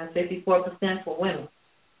men and 54% for women.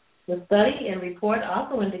 The study and report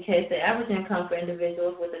also indicates the average income for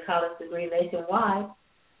individuals with a college degree nationwide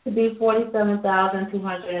to be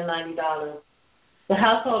 $47,290. The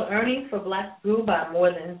household earnings for blacks grew by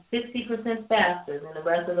more than 60% faster than the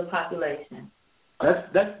rest of the population.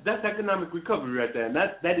 That's economic recovery right there, and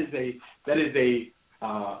that is a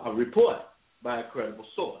report by a credible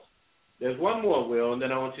source. There's one more, Will, and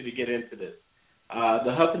then I want you to get into this.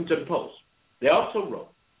 The Huffington Post. They also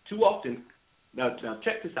wrote, too often, now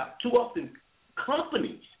check this out, too often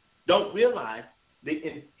companies don't realize the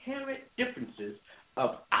inherent differences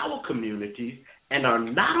of our communities and are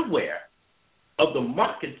not aware of the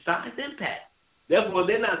market size impact. Therefore,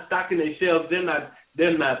 they're not stocking their shelves.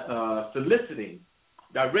 They're not soliciting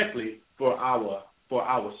directly for our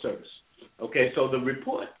service. Okay, so the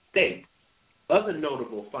report states other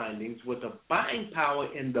notable findings with a buying power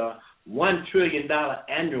in the $1 trillion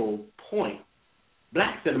annual point.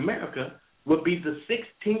 Blacks in America would be the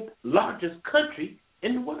 16th largest country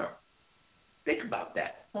in the world. Think about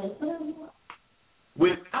that.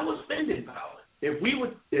 With our spending power, if we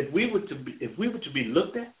were to be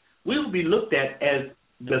looked at, we would be looked at as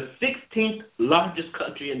the 16th largest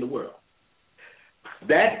country in the world.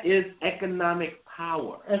 That is economic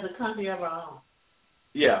power. As a country of our own.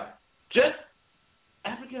 Yeah. Just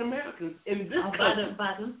African Americans in this country.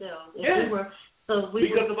 By themselves. Yeah.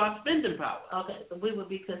 Because of our spending power. Okay, so we would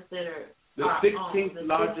be considered the 16th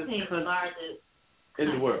largest country in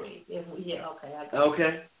the world. Okay.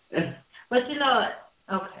 Okay. But you know what?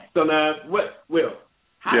 Okay. So now,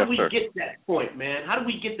 how do we sir. get that point, man? How do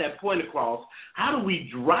we get that point across? How do we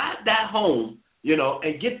drive that home,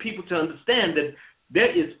 and get people to understand that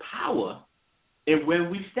there is power in where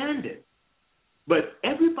we stand in? But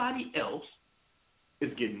everybody else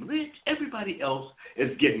is getting rich. Everybody else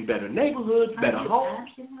is getting better neighborhoods, better homes.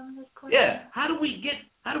 Yeah. How do we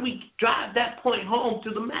drive that point home to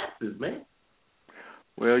the masses, man?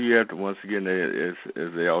 Well, you have to, once again, as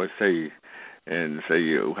they always say,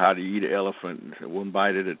 how do you eat an elephant? One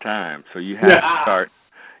bite at a time. So you have to start.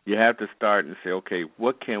 You have to start and say, okay,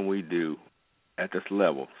 what can we do at this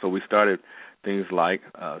level? So we started things like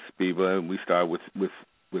SPIVA, and we started with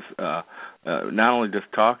not only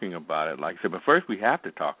just talking about it, like I said, but first we have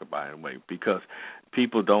to talk about it anyway, because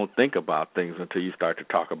people don't think about things until you start to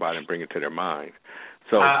talk about it and bring it to their mind.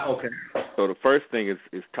 So, So the first thing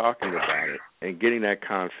is talking about it and getting that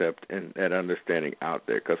concept and that understanding out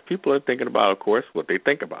there, because people are thinking about, of course, what they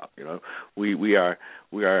think about. We are.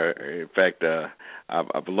 In fact,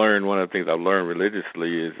 I've learned, one of the things I've learned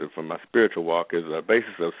religiously is from my spiritual walk is the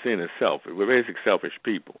basis of sin is self. We're basic selfish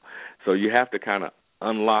people, so you have to kind of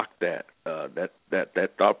unlock that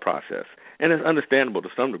thought process, and it's understandable to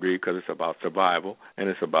some degree because it's about survival and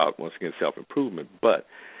it's about, once again, self-improvement. But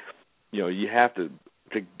you have to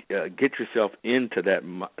get yourself into that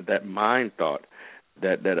mind thought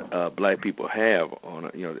that black people have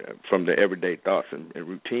on from their everyday thoughts and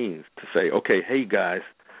routines, to say, okay, hey guys,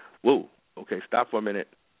 stop for a minute,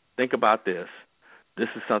 think about this. This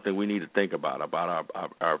is something we need to think about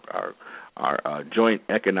our joint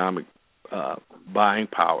economic buying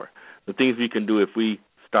power, the things we can do if we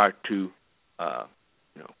start to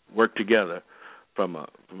work together from a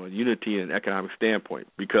unity and economic standpoint.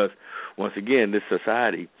 Because once again, this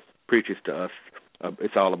society preaches to us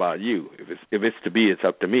it's all about you. If it's to be, it's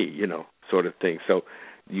up to me, sort of thing. So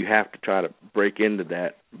you have to try to break into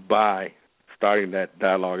that by starting that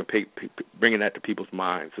dialogue and bringing that to people's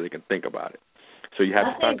minds so they can think about it. So you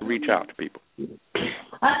have to start to reach out to people.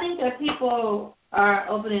 I think that people are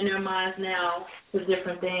opening their minds now to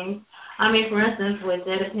different things. I mean, for instance, with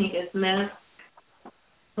Jada Pinkett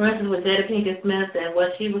Smith and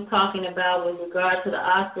what she was talking about with regard to the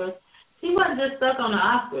Oscars, she wasn't just stuck on the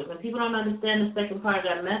Oscars, and people don't understand the second part of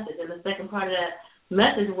that message. And the second part of that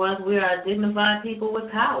message was we are dignified people with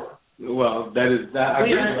power. Well, I agree with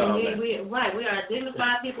all that. We are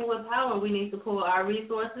dignified people with power. We need to pull our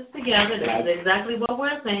resources together. That's exactly what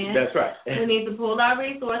we're saying. That's right. We need to pull our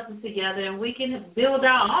resources together, and we can build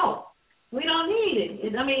our own. We don't need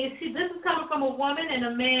it. I mean, this is coming from a woman and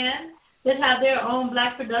a man that have their own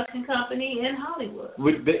black production company in Hollywood.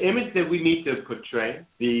 With the image that we need to portray,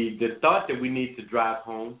 the thought that we need to drive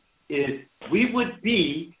home is we would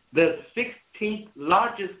be the 16th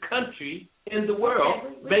largest country in the world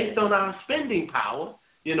based on our spending power.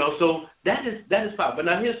 So that is power. But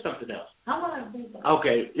now here's something else. I want to read that.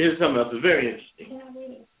 Okay, here's something else. It's very interesting. Can I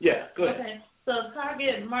read it? Yeah, go ahead. Okay. So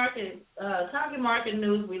Target Market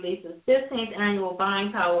News releases 15th annual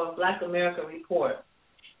buying power of Black America report.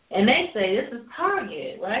 And they say, this is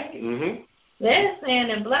Target, right? Mm-hmm. They're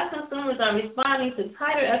saying that black consumers are responding to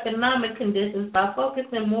tighter economic conditions by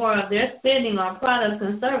focusing more of their spending on products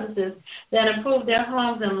and services that improve their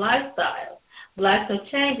homes and lifestyles. Blacks are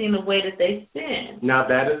changing the way that they spend. Now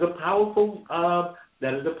that is a powerful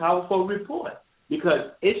report,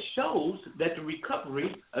 because it shows that the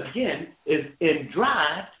recovery again is in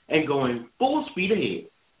drive and going full speed ahead.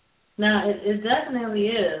 Now it definitely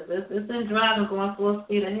is. It's in drive and going full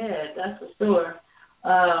speed ahead. That's for sure.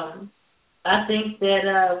 I think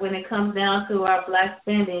that when it comes down to our black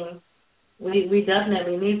spending, we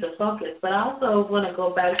definitely need to focus. But I also want to go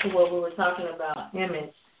back to what we were talking about,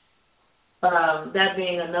 image. That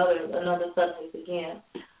being another subject again.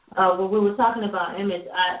 When we were talking about image,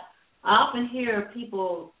 I often hear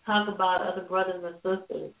people talk about other brothers and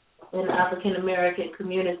sisters in the African American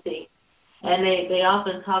community, and they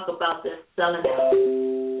often talk about their selling out,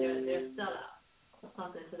 their sellout, or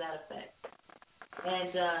something to that effect.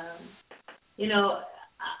 And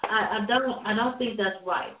I don't think that's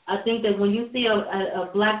right. I think that when you see a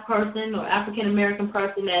black person or African American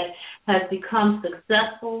person that has become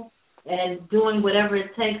successful and doing whatever it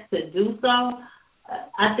takes to do so,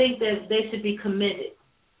 I think that they should be commended,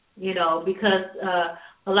 because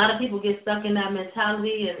a lot of people get stuck in that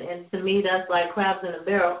mentality, and to me that's like crabs in a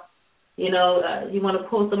barrel. You want to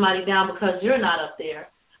pull somebody down because you're not up there.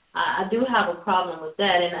 I do have a problem with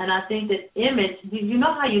that, and I think that image, do you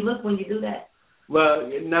know how you look when you do that? Well,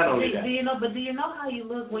 not only that. Do you know how you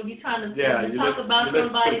look when you're trying to you talk look, about you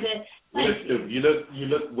somebody look that... You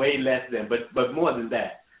look way less than, but more than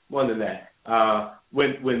that. When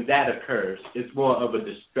that occurs, it's more of a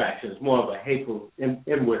distraction. It's more of a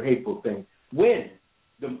inward hateful thing. When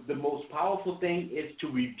the most powerful thing is to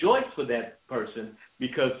rejoice for that person,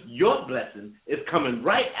 because your blessing is coming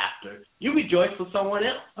right after you rejoice for someone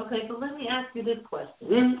else. Okay, so let me ask you this question.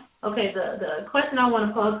 Mm-hmm. Okay, the question I want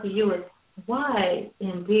to pose to you is, why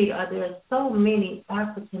indeed are there so many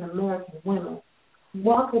African American women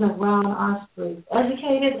walking around our streets,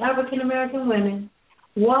 educated African American women,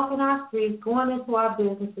 walking our streets, going into our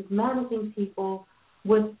businesses, managing people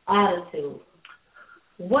with attitude?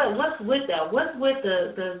 What's with that? What's with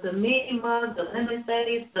the mean mugs, the lemon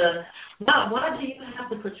face, why do you have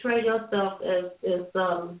to portray yourself as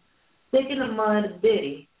stick in the mud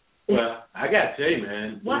Biddy? Well, I gotta tell you,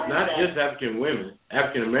 man, it's not just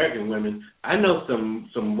African American women. I know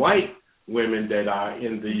some white women that are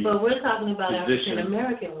in the But we're talking about position. African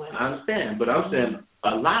American women. I understand, but I'm saying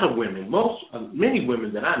a lot of women, many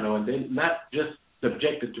women that I know, and they're not just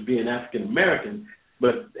subjected to being African American,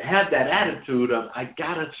 but have that attitude of, I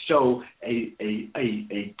gotta show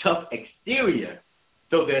a tough exterior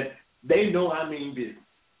so that they know I mean business.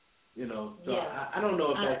 So yeah. I don't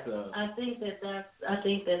know if that's I think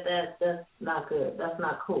that's not good. That's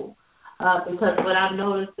not cool. Because what I've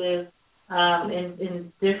noticed is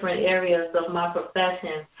in different areas of my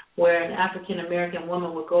profession, where an African American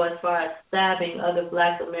woman would go as far as stabbing other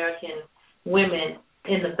Black American women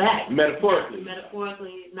in the back. Metaphorically,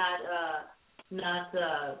 not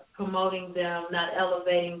promoting them, not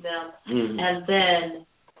elevating them, mm-hmm. and then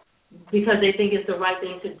because they think it's the right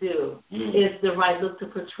thing to do, mm-hmm. it's the right look to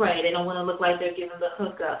portray. They don't want to look like they're giving the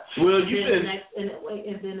hookup. Well,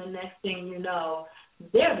 and then the next thing you know,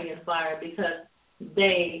 they're being fired because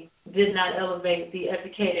they did not elevate the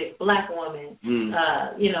educated Black woman. Mm.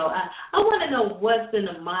 I want to know what's in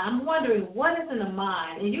the mind. I'm wondering what is in the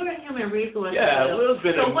mind, and you're a human resource. Yeah, Will. Will's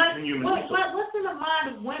been so a human resource. What's in the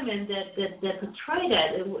mind of women that portray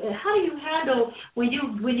that? How do you handle when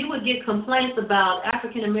you would get complaints about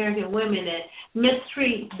African American women that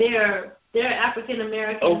mistreat their African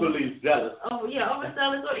American overly zealous.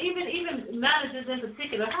 Overzealous, or even managers in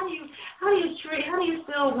particular. How do you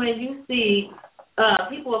feel when you see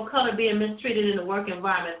people of color being mistreated in the work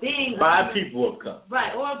environment, by people of color,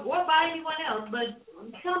 right, or by anyone else? But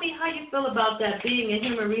tell me how you feel about that, being in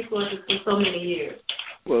human resources for so many years.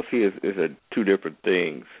 Well, see, it's two different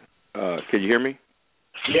things. Can you hear me?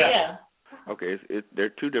 Yeah. Okay, there are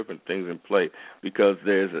two different things in play, because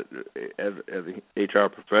as an HR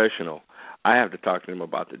professional, I have to talk to them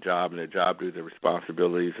about the job, and their job due their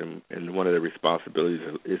responsibilities, and one of their responsibilities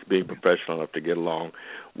is being professional enough to get along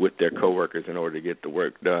with their coworkers in order to get the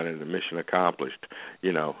work done and the mission accomplished,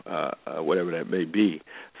 whatever that may be.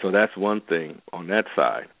 So that's one thing on that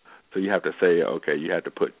side. So you have to say, okay, you have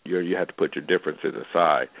to put your differences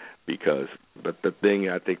aside, but the thing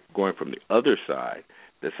I think going from the other side,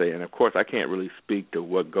 to say, and of course I can't really speak to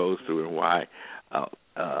what goes through and why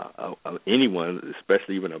anyone,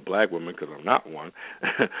 especially even a black woman, because I'm not one,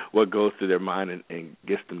 what goes through their mind and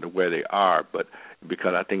gets them to where they are. But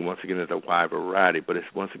because I think, once again, there's a wide variety, but it's,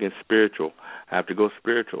 once again, spiritual. I have to go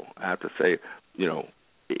spiritual. I have to say,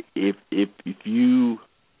 if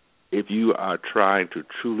you are trying to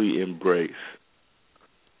truly embrace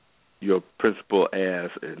your principle as,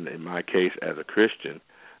 in my case, as a Christian,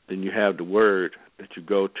 then you have the Word that you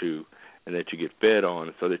go to and that you get fed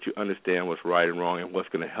on, so that you understand what's right and wrong and what's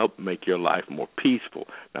going to help make your life more peaceful.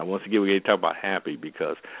 Now, once again, we're going to talk about happy,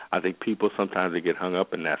 because I think people sometimes they get hung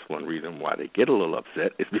up, and that's one reason why they get a little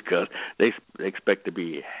upset, is because they expect to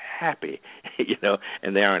be happy,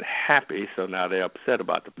 and they aren't happy, so now they're upset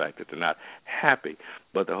about the fact that they're not happy.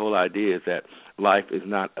 But the whole idea is that life is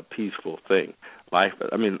not a peaceful thing. Life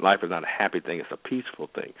is not a happy thing, it's a peaceful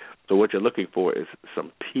thing. So what you're looking for is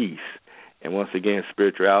some peace. And once again,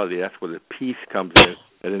 spirituality, that's where the peace comes in.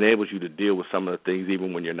 It enables you to deal with some of the things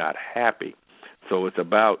even when you're not happy. So it's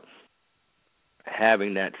about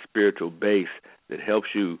having that spiritual base that helps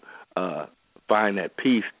you find that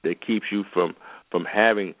peace that keeps you from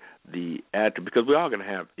having the attitude, because we're all going to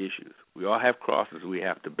have issues. We all have crosses we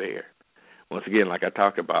have to bear. Once again, like I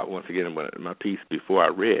talked about, in my piece before I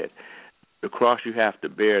read, the cross you have to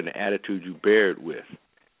bear and the attitude you bear it with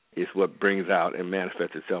is what brings out and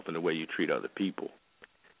manifests itself in the way you treat other people.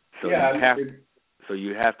 So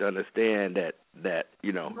you have to understand that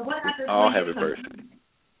we all have adversity.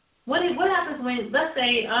 What happens when, let's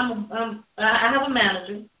say, I have a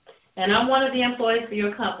manager, and I'm one of the employees for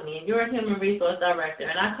your company, and you're a human resource director,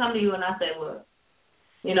 and I come to you and I say, look,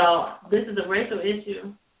 this is a racial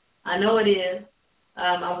issue. I know it is.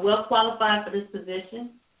 I'm well qualified for this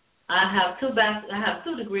position. I have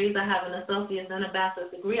two degrees. I have an associate's and a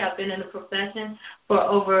bachelor's degree. I've been in the profession for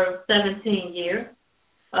over 17 years.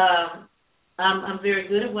 I'm very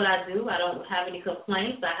good at what I do. I don't have any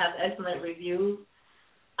complaints. I have excellent reviews.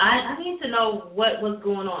 I need to know what was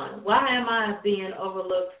going on. Why am I being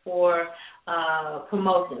overlooked for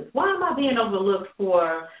promotions? Why am I being overlooked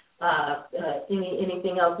for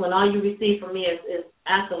anything else when all you receive from me is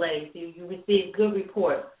accolades? You receive good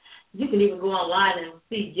reports. You can even go online and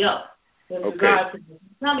see Yelp with regard to this.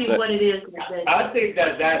 Tell me what it is. I think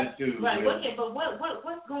that's attitude. Right. Okay, but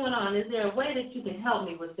what's going on? Is there a way that you can help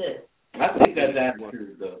me with this? I think that's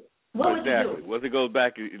attitude, though. What would you do? Once it goes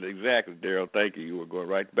back, exactly, Darrell, thank you. You were going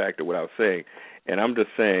right back to what I was saying. And I'm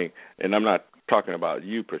just saying, and I'm not talking about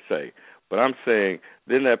you per se, but I'm saying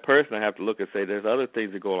then that person I have to look and say there's other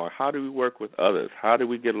things that go along. How do we work with others? How do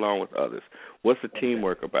we get along with others? What's the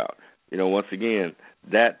teamwork about? Once again,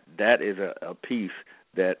 that is a piece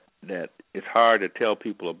that it's hard to tell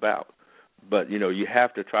people about. But, you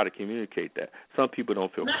have to try to communicate that. Some people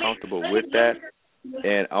don't feel comfortable with that.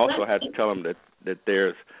 And also have to tell them that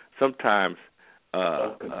there's sometimes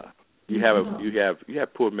you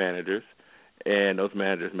have poor managers, and those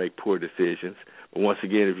managers make poor decisions. But once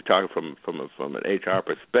again, if you're talking from an HR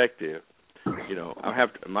perspective,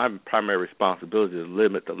 my primary responsibility is to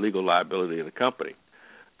limit the legal liability of the company.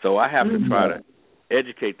 So I have to try to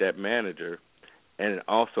educate that manager and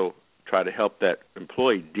also try to help that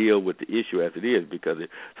employee deal with the issue as it is, because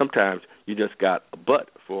sometimes you just got a butt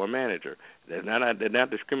for a manager. They're not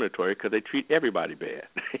discriminatory because they treat everybody bad.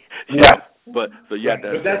 But so you have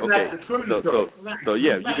to. But that's not discriminatory. So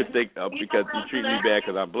you could think because you treat me bad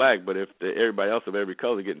because I'm black, but if everybody else of every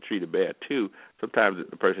color getting treated bad too, sometimes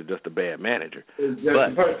the person's just a bad manager. I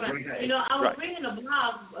was reading a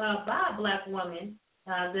blog by a black woman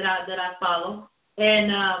that I follow,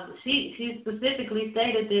 and she specifically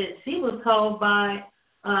stated that she was told by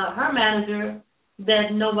her manager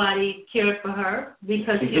that nobody cared for her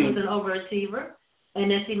because she was an overachiever,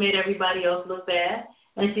 and that she made everybody else look bad.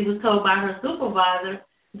 And she was told by her supervisor,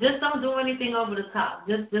 just don't do anything over the top.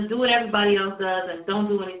 Just do what everybody else does and don't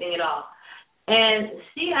do anything at all. And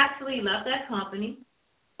she actually left that company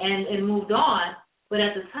and moved on, but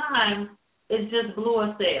at the time, it just blew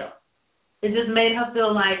her sail. It just made her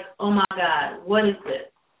feel like, oh, my God, what is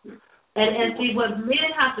this? And see, what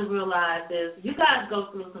men have to realize is you guys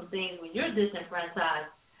go through some things when you're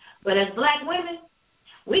disenfranchised. But as black women,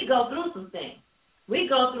 we go through some things. We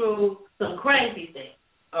go through some crazy things.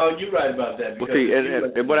 Oh, you're right about that. Well, see,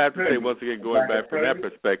 and what I have to say, once again, going back from that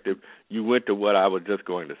perspective, you went to what I was just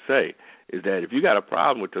going to say, is that if you got a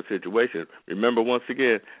problem with your situation, remember, once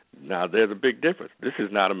again, now there's a big difference. This is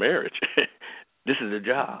not a marriage. This is a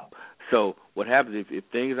job. So what happens if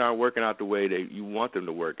things aren't working out the way that you want them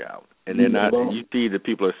to work out, and they're not, you see that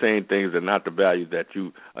people are saying things that are not the value that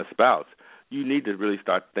you espouse, you need to really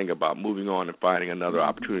start thinking about moving on and finding another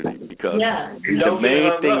opportunity, because the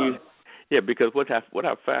main thing Yeah, because what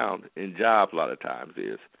I've found in jobs a lot of times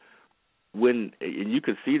is and you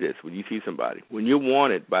can see this when you see somebody, when you're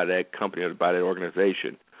wanted by that company or by that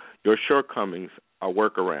organization, your shortcomings are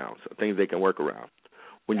workarounds, things they can work around.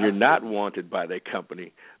 When you're not wanted by that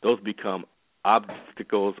company, those become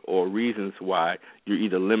obstacles or reasons why you're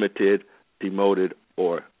either limited, demoted,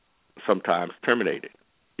 or sometimes terminated.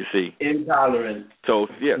 You see? Intolerant. So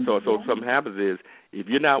something happens is if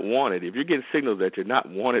you're not wanted, if you're getting signals that you're not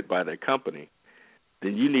wanted by that company,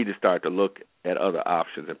 then you need to start to look at other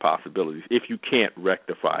options and possibilities if you can't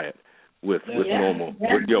rectify it with normal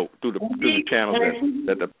through the channels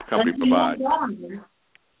that the company provides.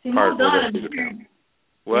 She moved on.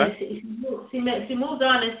 What? She moved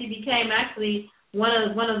on and she became actually one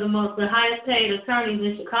of the highest paid attorneys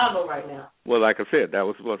in Chicago right now. Well, like I said, that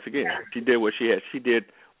was once again she did what she had. She did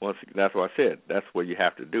once. That's what I said. That's what you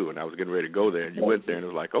have to do. And I was getting ready to go there, and you went there, and it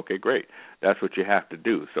was like, okay, great. That's what you have to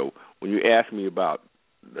do. So when you ask me about,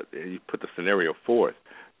 you put the scenario forth.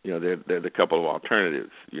 There's a couple of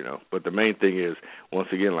alternatives. But the main thing is,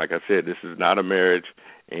 once again, like I said, this is not a marriage,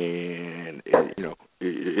 and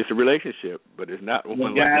it's a relationship, but it's not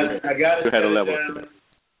one like had a level.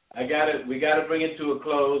 I got it. We got to bring it to a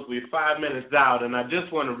close. We're 5 minutes out, and I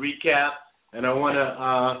just want to recap, and I want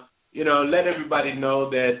to, let everybody know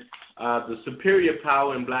that the Superior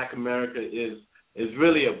Power in Black America is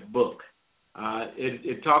really a book.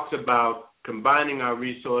 It talks about combining our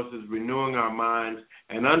resources, renewing our minds,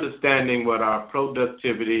 and understanding what our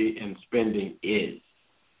productivity and spending is.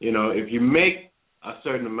 If you make a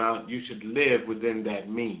certain amount, you should live within that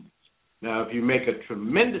means. Now, if you make a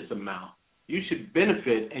tremendous amount, you should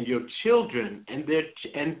benefit, and your children and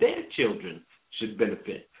their children should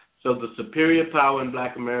benefit. So the Superior Power in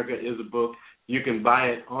Black America is a book. You can buy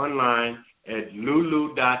it online at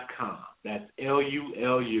lulu.com. That's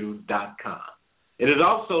LULU.com. It is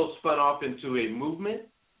also spun off into a movement.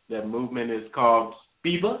 That movement is called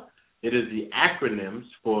SPIBA. It is the acronyms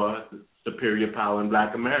for Superior Power in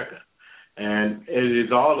Black America. And it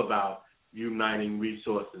is all about uniting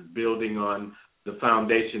resources, building on the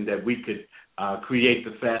foundation that we could create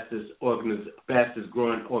the fastest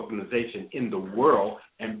growing organization in the world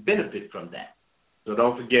and benefit from that. So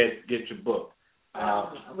don't forget, get your book.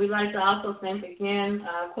 We'd like to also thank again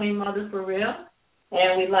Queen Mother for Real.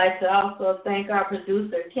 And we'd like to also thank our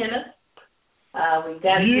producer, Kenneth. We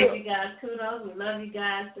got to give you guys kudos. We love you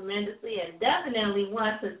guys tremendously, and definitely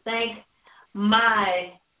want to thank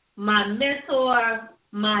my mentor,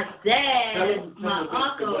 my dad, my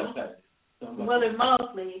uncle, Willard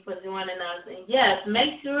Mosley, for joining us. And yes,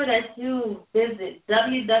 make sure that you visit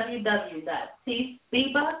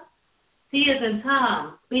www.tspiba, T as in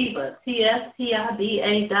Tom, Spiba,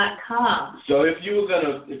 TSPIBA.com. So if you were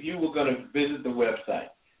gonna visit the website,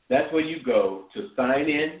 that's where you go to sign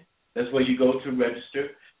in. That's where you go to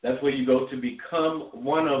register. That's where you go to become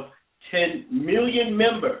one of 10 million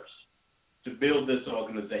members to build this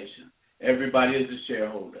organization. Everybody is a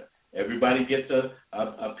shareholder. Everybody gets a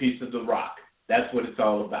piece of the rock. That's what it's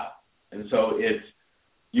all about. And so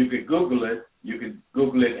you could Google it. You could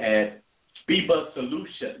Google it at Spiba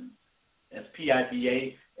Solutions. That's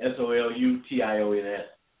PIBA SOLUTIONS.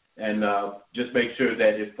 And just make sure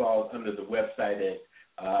that it falls under the website at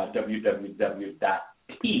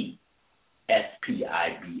www.tspiba.com.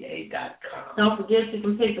 Don't forget you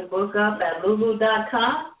can pick the book up at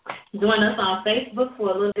lulu.com. Join us on Facebook for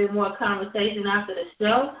a little bit more conversation after the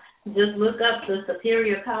show. Just look up the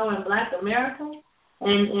Superior Power in Black America.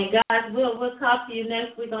 And guys, we'll talk to you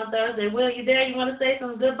next week on Thursday. Will, you there? You want to say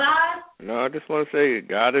some goodbyes? No, I just want to say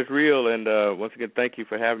God is real, and once again, thank you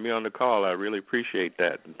for having me on the call. I really appreciate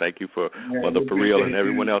that, and thank you for Mother Perreal and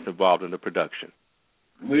everyone else involved in the production.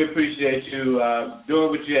 We appreciate you doing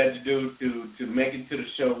what you had to do to make it to the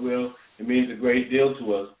show, Will. It means a great deal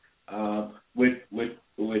to us. With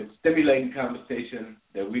stimulating conversation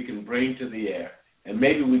that we can bring to the air, and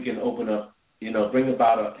maybe we can open up, bring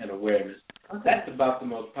about an awareness. Okay. That's about the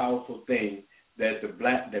most powerful thing that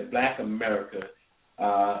Black America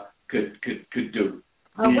could do.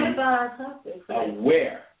 What about our topic?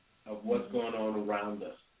 Aware of what's going on around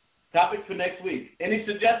us. Topic for next week. Any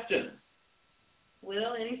suggestions?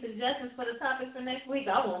 Will, any suggestions for the topic for next week?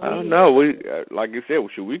 I don't know. We, like you said,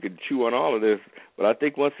 we could chew on all of this, but I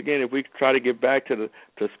think once again, if we try to get back to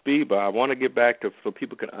SPIBA, I want to get back to so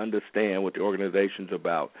people can understand what the organization's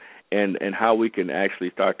about and how we can actually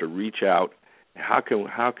start to reach out. How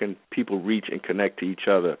can people reach and connect to each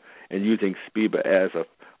other, and using SPIBA as a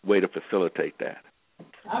way to facilitate that?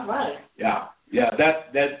 All right. Yeah.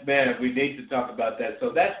 That's man. We need to talk about that.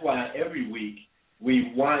 So that's why every week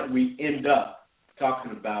we end up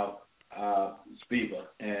talking about Spivak,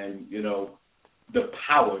 and, you know, the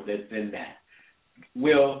power that's in that.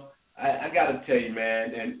 Will, I got to tell you,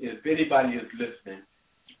 man, and if anybody is listening,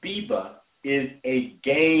 Spivak is a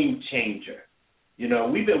game changer. You know,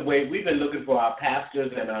 we've been looking for our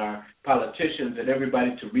pastors and our politicians and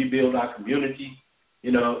everybody to rebuild our community.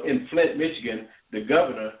 You know, in Flint, Michigan, the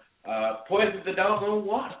governor poisons the doggone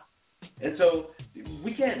water. And so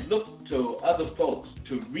we can't look to other folks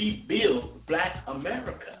to rebuild Black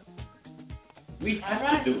America. We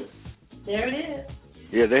have to do it. There it is.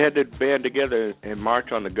 Yeah, they had to band together and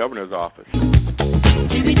march on the governor's office.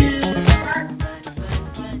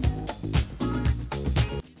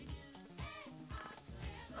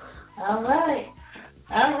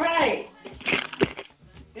 All right.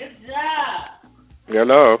 Good job.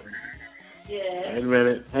 Hello. Yeah. Wait a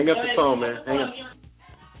minute. Hang up the phone, man. Hang up.